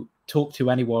 If you talk to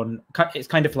anyone, it's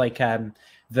kind of like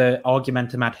the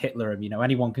argumentum ad Hitlerum.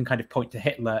 Anyone can kind of point to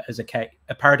Hitler as a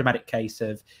paradigmatic case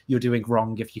of you're doing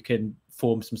wrong if you can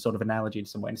form some sort of analogy in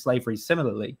some way. And slavery is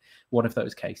similarly one of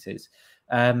those cases.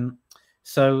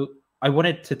 So I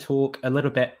wanted to talk a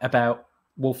little bit about,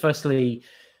 well, firstly,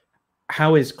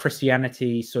 how is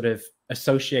Christianity sort of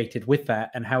associated with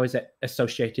that, and how is it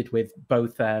associated with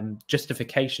both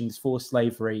justifications for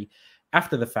slavery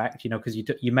after the fact, because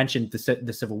you mentioned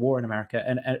the Civil War in America,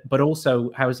 but also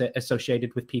how is it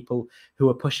associated with people who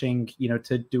are pushing,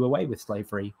 to do away with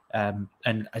slavery?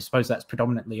 And I suppose that's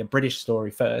predominantly a British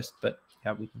story first, but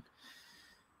yeah, we can.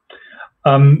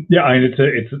 Yeah, I mean,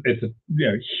 it's a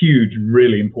huge,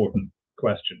 really important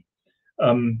question.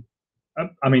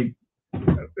 I mean,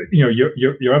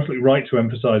 you're absolutely right to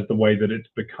emphasize the way that it's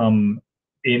become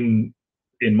in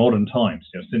modern times,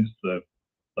 since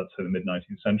let's say the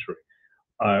mid-19th century,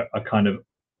 a kind of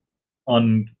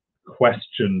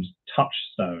unquestioned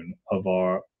touchstone of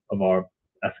our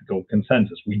ethical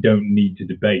consensus. We don't need to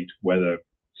debate whether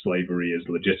slavery is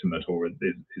legitimate or is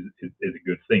a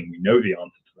good thing. We know the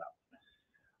answer to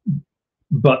that.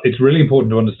 But it's really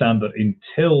important to understand that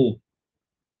until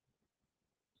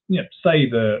say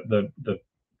the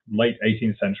late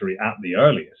 18th century at the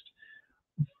earliest,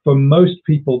 for most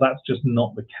people that's just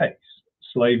not the case.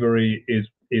 Slavery is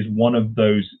one of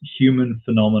those human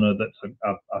phenomena that's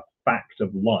a fact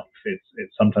of life.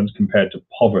 It's sometimes compared to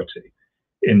poverty,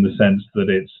 in the sense that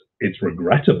it's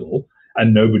regrettable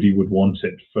and nobody would want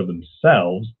it for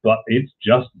themselves, but it's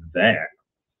just there.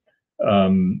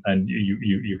 And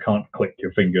you can't click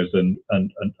your fingers and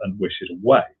wish it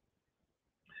away.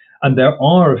 And there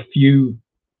are a few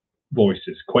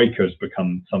voices. Quakers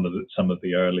become some of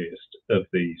the earliest of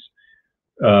these,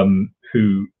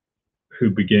 who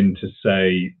begin to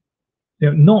say,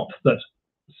 not that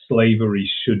slavery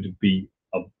should be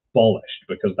abolished,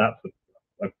 because that's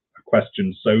a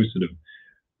question so sort of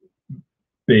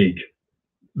big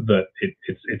that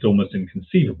it's almost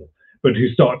inconceivable, but who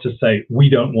start to say, we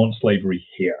don't want slavery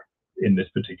here in this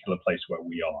particular place where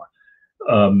we are.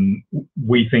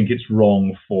 We think it's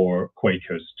wrong for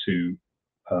Quakers to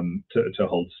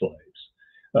hold slaves,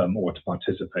 or to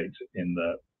participate in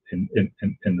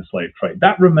the slave trade.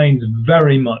 That remains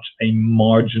very much a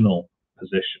marginal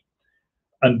position,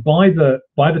 and by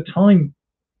the time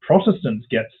Protestants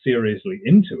get seriously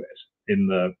into it in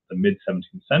the mid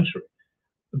 17th century,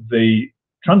 the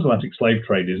transatlantic slave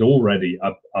trade is already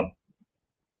a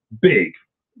big,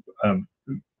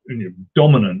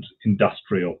 dominant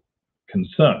industrial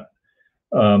concern,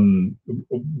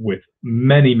 with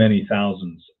many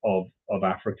thousands of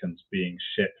Africans being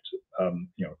shipped,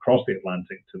 across the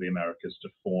Atlantic to the Americas to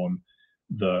form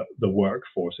the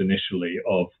workforce initially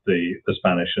of the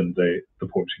Spanish and the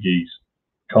Portuguese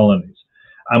colonies.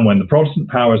 And when the Protestant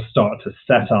powers start to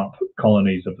set up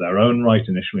colonies of their own right,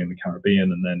 initially in the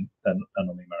Caribbean and then on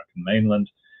the American mainland,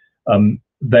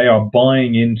 they are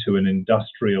buying into an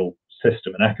industrial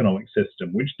system, an economic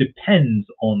system, which depends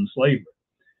on slavery.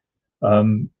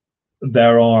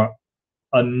 There are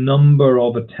a number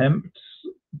of attempts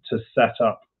to set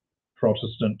up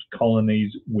Protestant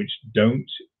colonies which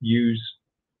don't use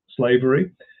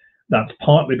slavery. That's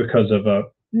partly because of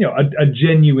a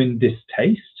genuine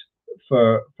distaste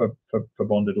for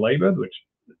bonded labor, which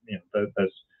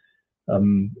there's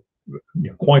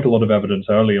quite a lot of evidence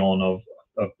early on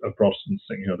of Protestants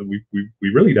saying that we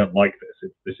really don't like this.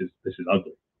 This is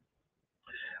ugly.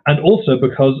 And also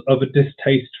because of a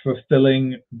distaste for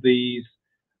filling these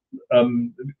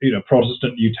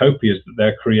Protestant utopias that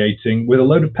they're creating with a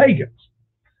load of pagans.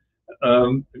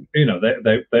 They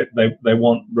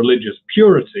want religious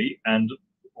purity, and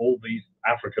all these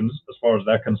Africans, as far as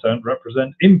they're concerned,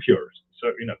 represent impurity.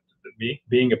 So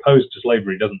being opposed to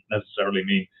slavery doesn't necessarily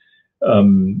mean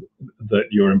that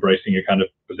you're embracing a kind of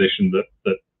position that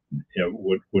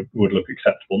would look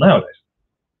acceptable nowadays.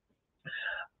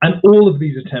 And all of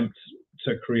these attempts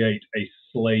to create a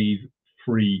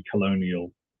slave-free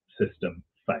colonial system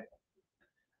fail,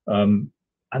 and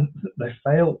they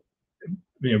fail,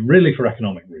 really for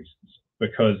economic reasons,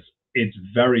 because it's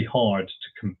very hard to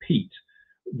compete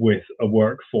with a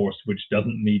workforce which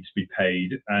doesn't need to be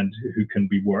paid and who can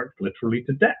be worked literally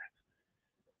to death.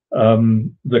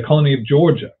 The colony of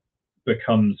Georgia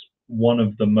becomes one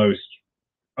of the most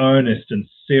earnest and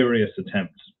serious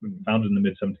attempts, founded in the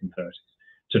mid-1730s,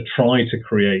 to try to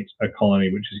create a colony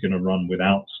which is going to run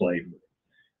without slavery,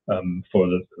 for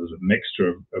the mixture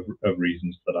of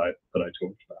reasons that I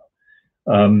talked about.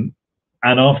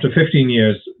 And after 15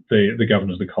 years, the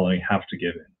governors of the colony have to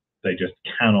give in. They just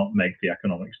cannot make the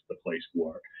economics of the place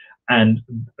work, and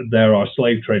there are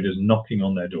slave traders knocking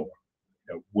on their door,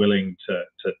 willing to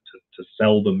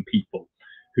sell them people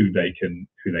who they can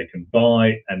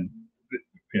buy and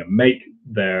make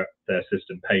their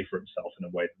system pay for itself in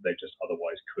a way that they just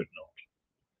otherwise could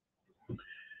not.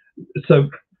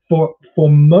 So for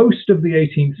most of the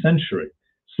 18th century,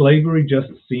 slavery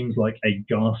just seems like a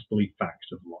ghastly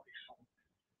fact of life.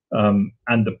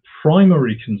 And the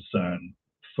primary concern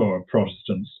for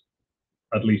Protestants,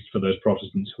 at least for those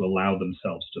Protestants who allow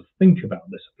themselves to think about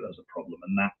this as a problem,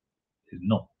 and that is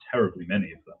not terribly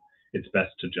many of them, it's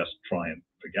best to just try and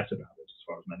forget about it as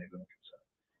far as many of them are concerned.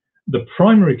 The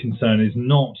primary concern is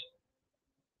not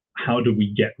how do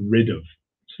we get rid of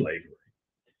slavery,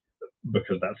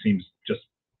 because that seems just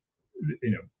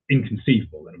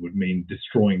inconceivable, and it would mean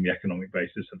destroying the economic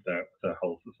basis of their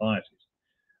whole societies.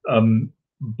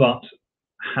 But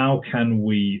how can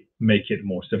we make it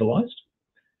more civilized?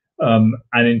 And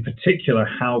in particular,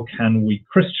 how can we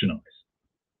Christianize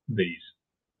these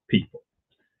people?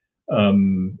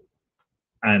 And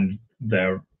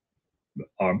there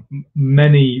are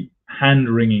many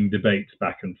hand-wringing debates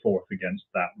back and forth against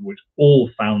that, which all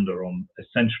founder on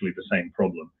essentially the same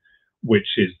problem,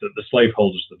 which is that the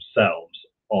slaveholders themselves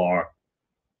are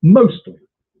mostly,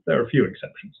 there are a few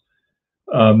exceptions,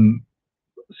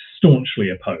 staunchly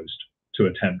opposed to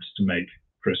attempts to make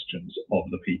Christians of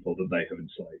the people that they have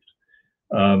enslaved.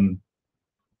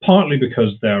 Partly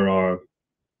because there are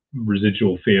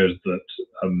residual fears that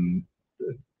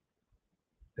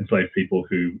enslaved people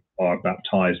who are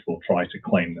baptized will try to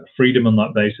claim their freedom on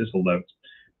that basis, although it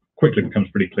quickly becomes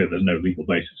pretty clear there's no legal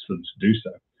basis for them to do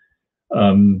so.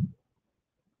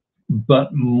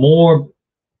 But more,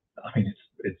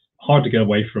 it's hard to get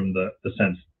away from the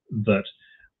sense that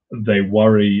they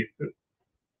worry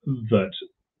that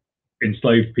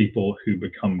enslaved people who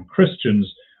become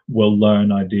Christians will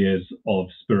learn ideas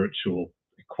of spiritual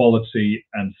equality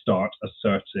and start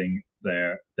asserting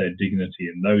their dignity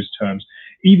in those terms,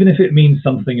 even if it means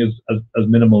something as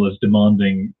minimal as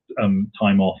demanding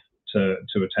time off to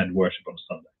attend worship on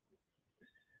Sunday,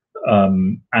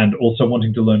 and also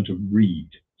wanting to learn to read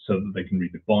so that they can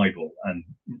read the Bible. And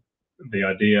the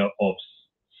idea of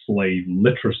slave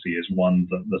literacy is one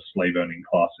that the slave-owning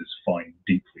classes find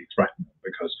deeply threatening,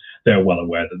 because they're well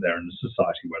aware that they're in a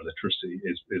society where literacy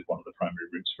is one of the primary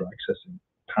routes for accessing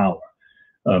power.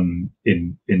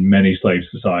 In many slave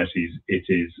societies, it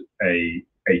is a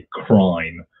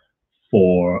crime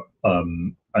for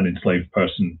an enslaved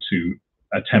person to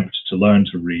attempt to learn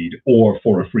to read, or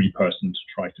for a free person to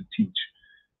try to teach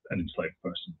an enslaved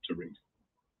person to read.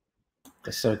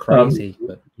 That's so crazy.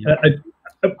 But yeah.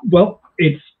 Well,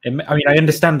 it's. I mean, I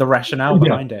understand the rationale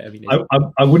behind it. I mean,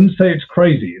 I wouldn't say it's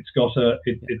crazy. It's got a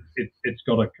it's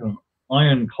got a kind of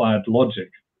ironclad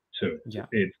logic to it. Yeah.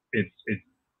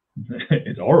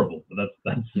 It's horrible, but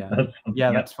that's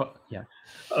that's what. Yeah.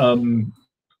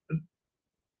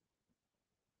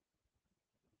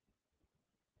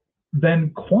 Then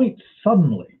quite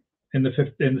suddenly, in the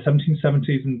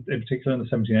 1770s and in particular in the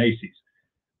 1780s,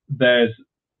 there's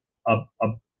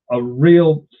a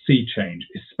real sea change,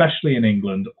 especially in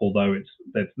England, although it's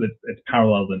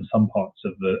paralleled in some parts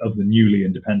of the newly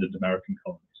independent American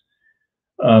colonies.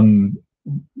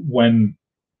 When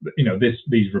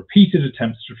these repeated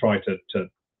attempts to try to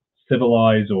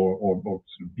civilize or sort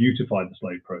of beautify the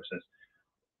slave process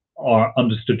are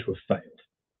understood to have failed,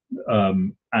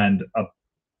 and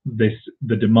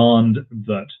the demand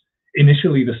that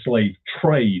initially the slave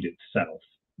trade itself,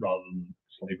 rather than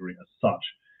slavery as such,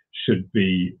 should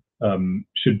be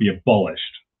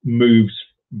abolished, moves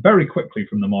very quickly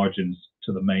from the margins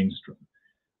to the mainstream.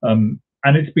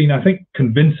 And it's been, I think,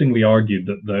 convincingly argued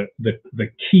that the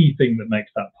key thing that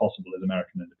makes that possible is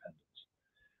American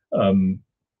independence,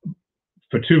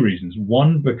 for two reasons.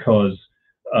 One, because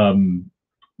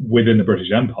within the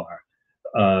British Empire,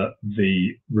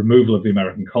 the removal of the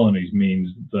American colonies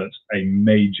means that a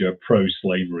major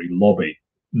pro-slavery lobby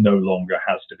no longer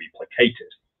has to be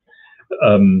placated.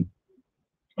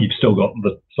 You've still got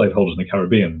the slaveholders in the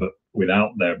Caribbean, but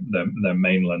without their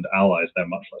mainland allies, they're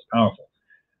much less powerful.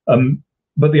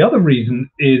 But the other reason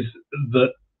is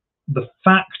that the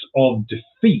fact of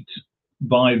defeat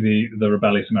by the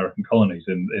rebellious American colonies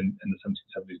in the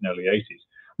 1770s and early 80s,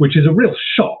 which is a real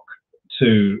shock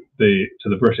to the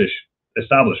British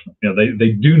establishment.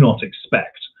 They do not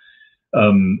expect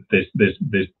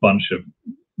this bunch of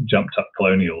jumped up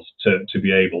colonials to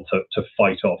be able to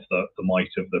fight off the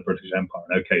might of the British Empire.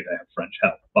 And okay, they have French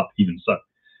help, but even so.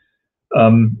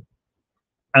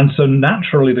 And so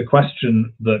naturally the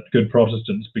question that good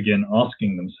Protestants begin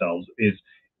asking themselves is,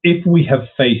 if we have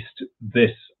faced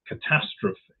this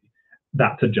catastrophe,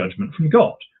 that's a judgment from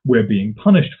God. We're being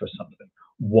punished for something.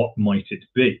 What might it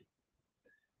be?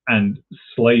 And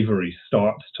slavery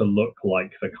starts to look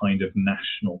like the kind of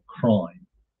national crime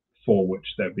for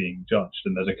which they're being judged.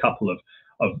 And there's a couple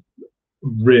of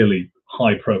really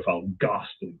high-profile,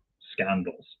 ghastly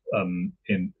scandals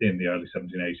in the early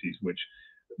 1780s, which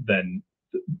then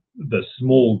the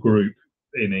small group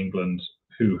in England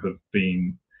who have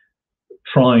been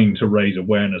trying to raise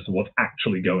awareness of what's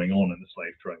actually going on in the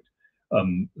slave trade.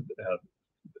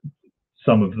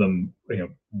 Some of them,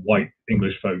 white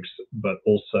English folks, but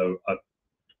also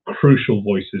crucial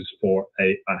voices for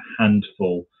a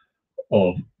handful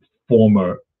of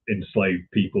former enslaved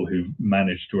people who've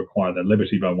managed to acquire their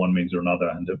liberty by one means or another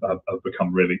and have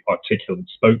become really articulate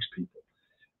spokespeople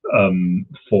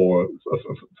for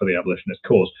the abolitionist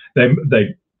cause.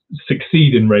 They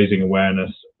succeed in raising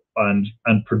awareness and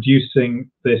producing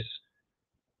this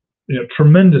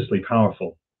tremendously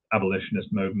powerful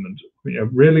abolitionist movement,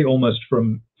 really almost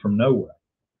from nowhere.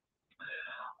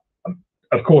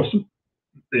 Of course,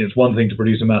 it's one thing to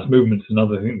produce a mass movement; it's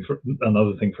another thing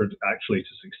for it actually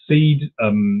to succeed.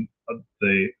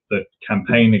 The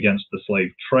campaign against the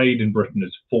slave trade in Britain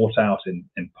is fought out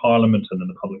in Parliament and in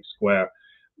the public square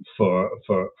for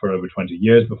over 20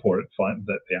 years before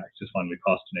that the Act is finally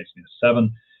passed in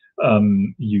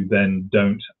 1807. You then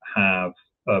don't have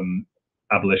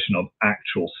abolition of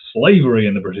actual slavery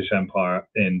in the British Empire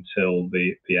until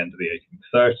the end of the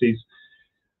 1830s.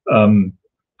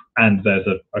 And there's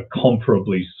a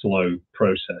comparably slow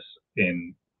process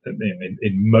in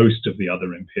most of the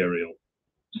other imperial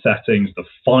settings. The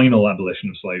final abolition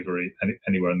of slavery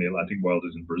anywhere in the Atlantic world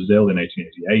is in Brazil in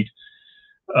 1888.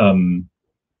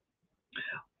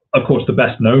 Of course, the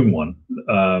best known one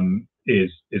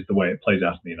is the way it plays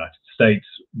out in the United States,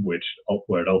 where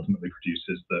it ultimately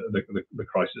produces the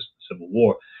crisis of the Civil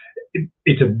War.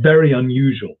 It's a very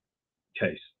unusual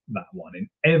case, that one. In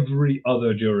every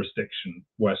other jurisdiction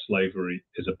where slavery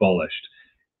is abolished,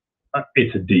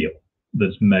 it's a deal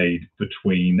that's made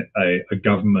between a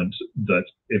government that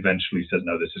eventually says,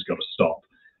 no, this has got to stop,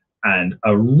 and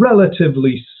a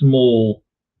relatively small,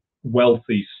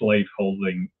 wealthy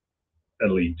slaveholding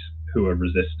elite who are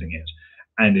resisting it.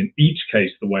 And in each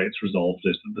case, the way it's resolved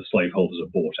is that the slaveholders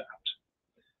are bought out.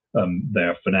 They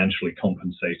are financially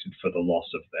compensated for the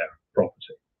loss of their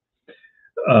property.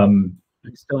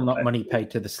 It's still not money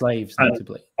paid to the slaves, and,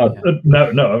 notably.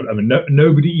 No, I mean,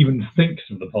 nobody even thinks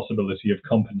of the possibility of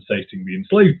compensating the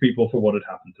enslaved people for what had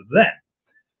happened to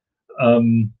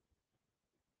them.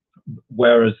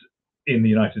 Whereas in the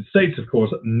United States, of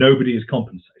course, nobody is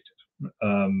compensated.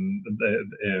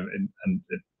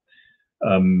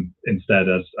 Instead,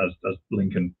 as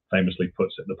Lincoln famously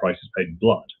puts it, the price is paid in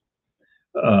blood.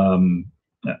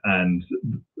 And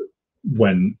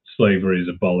when slavery is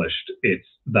abolished, it's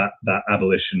that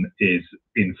abolition is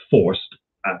enforced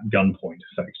at gunpoint,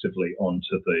 effectively,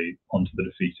 onto the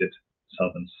defeated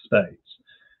Southern states.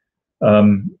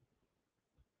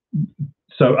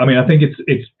 So, I mean, I think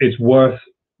it's worth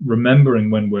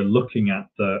remembering when we're looking at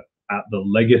the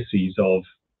legacies of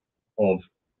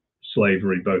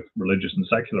slavery, both religious and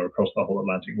secular, across the whole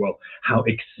Atlantic world, how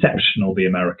exceptional the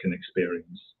American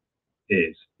experience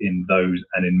is in those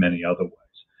and in many other ways.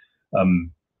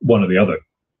 One of the other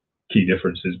key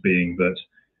differences being that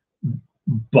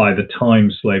by the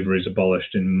time slavery is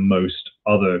abolished in most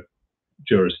other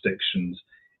jurisdictions,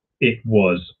 it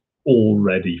was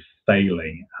already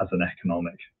failing as an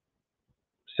economic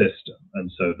system,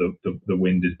 and so the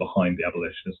wind is behind the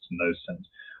abolitionists in those sense.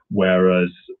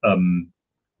 Whereas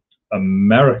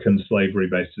American slavery,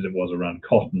 based as it was around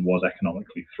cotton, was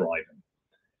economically thriving,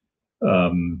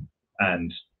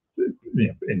 and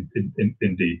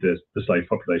indeed the enslaved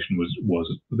population was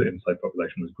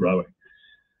growing.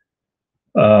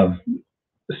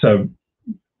 So,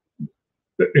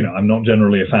 I'm not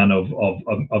generally a fan of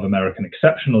American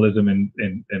exceptionalism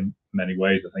in many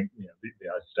ways. I think the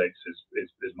United States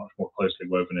is much more closely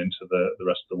woven into the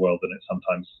rest of the world than it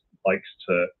sometimes likes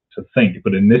to think.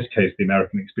 But in this case, the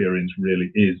American experience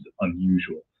really is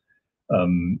unusual,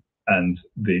 and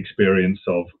the experience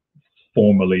of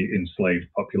formerly enslaved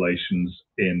populations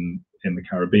in the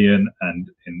Caribbean and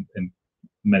in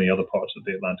many other parts of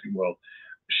the Atlantic world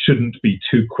shouldn't be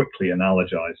too quickly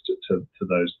analogized to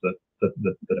those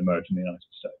that emerge in the United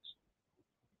States.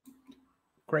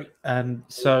 Great.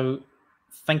 So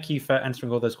thank you for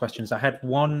answering all those questions. I had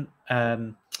one,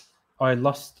 I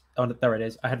lost, oh, there it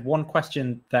is. I had one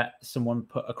question that someone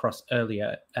put across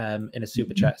earlier in a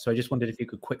super chat. So I just wondered if you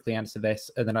could quickly answer this,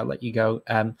 and then I'll let you go.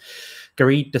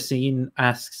 Gareed Dassine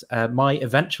asks, my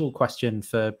eventual question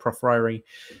for Prof. Ryrie,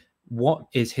 what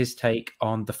is his take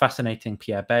on the fascinating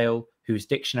Pierre Bayle, whose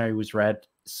dictionary was read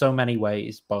so many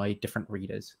ways by different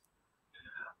readers?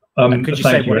 And could you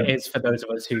say what it is for those of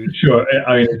us who? Sure.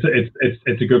 I mean,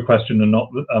 it's a good question, and not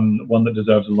one that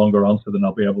deserves a longer answer than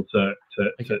I'll be able to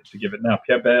give it now.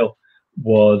 Pierre Bayle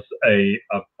was a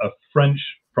French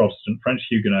Protestant, French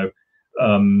Huguenot,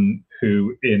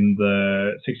 who in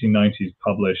the 1690s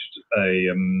published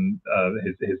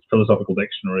his philosophical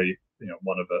dictionary,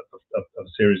 one of a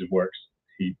series of works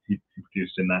he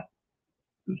produced in that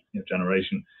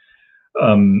generation,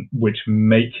 which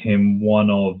make him one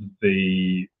of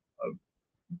the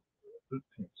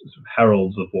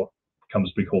heralds of what comes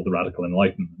to be called the Radical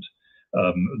Enlightenment,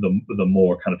 the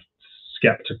more kind of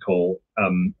skeptical,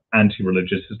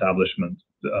 anti-religious establishment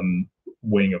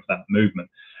wing of that movement.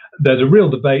 There's a real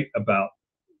debate about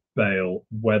Bayle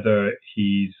whether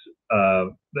he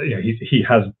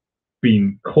has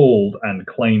been called and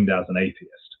claimed as an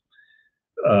atheist,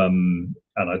 and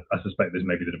I suspect this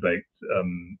may be the debate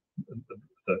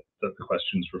that the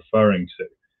question's referring to.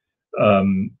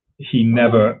 He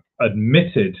never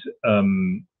admitted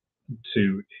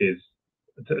to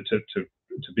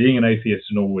being an atheist,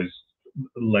 and always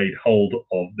laid hold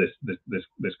of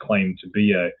this claim to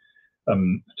be a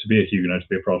Huguenot, to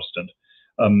be a Protestant.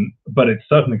 But it's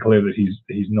certainly clear that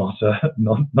he's not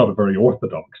a very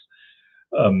orthodox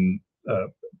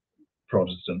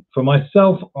Protestant. For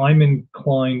myself, I'm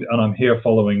inclined, and I'm here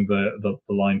following the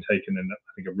line taken in, I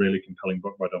think, a really compelling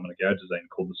book by Dominic Erdős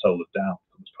called The Soul of Doubt,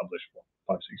 that was published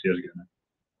 5-6 years ago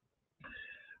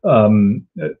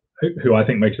now, who I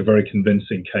think makes a very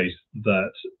convincing case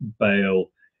that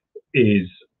Bayle is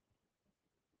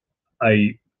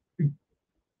a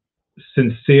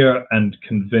sincere and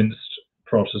convinced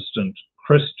Protestant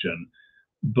Christian,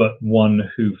 but one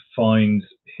who finds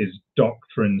his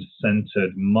doctrine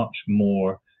centered much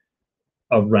more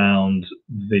around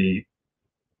the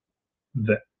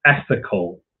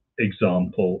ethical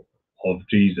example of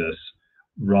Jesus,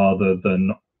 rather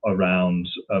than around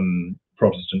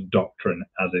Protestant doctrine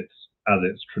as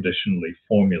it's traditionally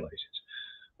formulated.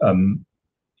 And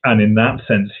in that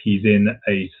sense, he's in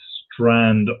a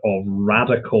strand of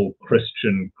radical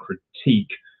Christian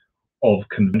critique of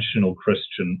conventional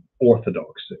Christian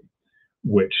orthodoxy,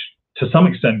 which to some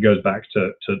extent goes back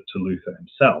to Luther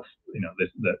himself.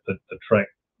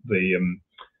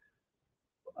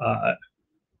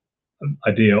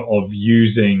 idea of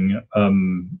using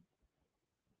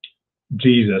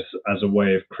Jesus as a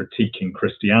way of critiquing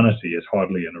Christianity is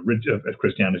hardly an original.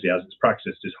 Christianity as it's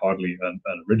practiced is hardly an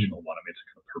original one. I mean, it's a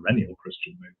kind of perennial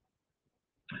Christian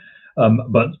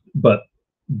movement. But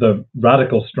the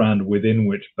radical strand within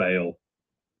which Bale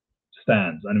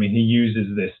stands, I mean, he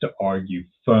uses this to argue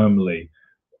firmly,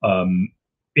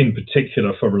 in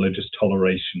particular for religious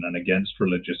toleration and against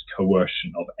religious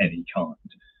coercion of any kind,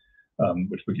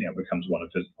 which becomes one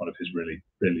of his really,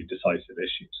 really decisive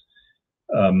issues.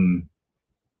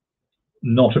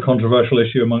 Not a controversial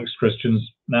issue amongst Christians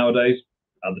nowadays.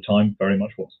 At the time, very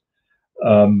much was.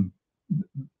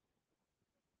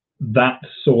 That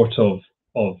sort of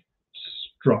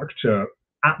structure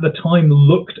at the time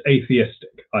looked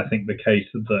atheistic. I think the case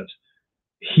that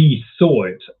he saw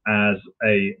it as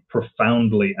a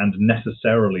profoundly and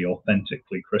necessarily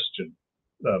authentically Christian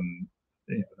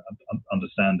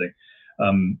understanding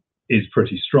is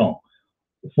pretty strong.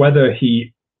 Whether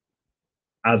he,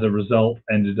 as a result,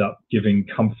 ended up giving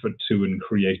comfort to and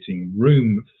creating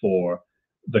room for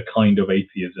the kind of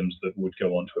atheisms that would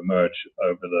go on to emerge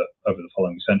over the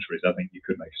following centuries, I think you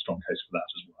could make a strong case for that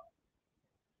as well.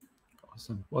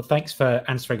 Awesome. Well, thanks for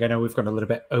answering. I know we've gone a little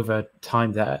bit over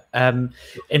time there.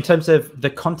 In terms of the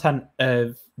content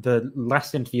of the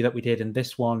last interview that we did and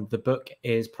this one, the book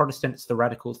is Protestants, the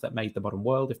Radicals That Made the Modern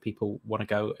World, if people want to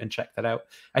go and check that out.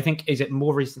 I think, is it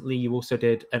more recently you also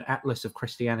did an Atlas of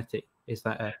Christianity? Is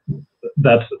that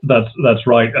That's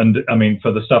right. And I mean,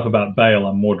 for the stuff about Bale,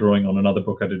 I'm more drawing on another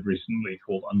book I did recently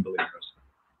called Unbelievers.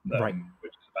 Right.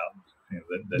 Which is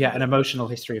about, an emotional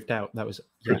history of doubt. That was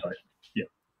precise.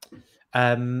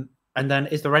 And then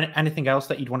is there anything else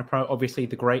that you'd want to promote? Obviously,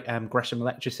 the great Gresham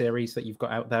lecture series that you've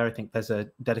got out there. I think there's a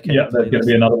dedicated. Yeah, there's going to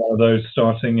be another one of those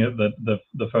starting. The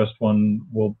first one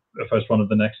of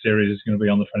the next series is going to be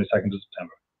on the 22nd of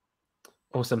September.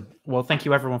 Awesome. Well, thank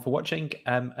you everyone for watching,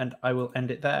 and I will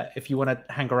end it there. If you want to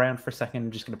hang around for a second,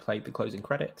 I'm just going to play the closing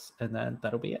credits, and then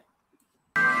that'll be it.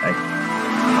 Thanks.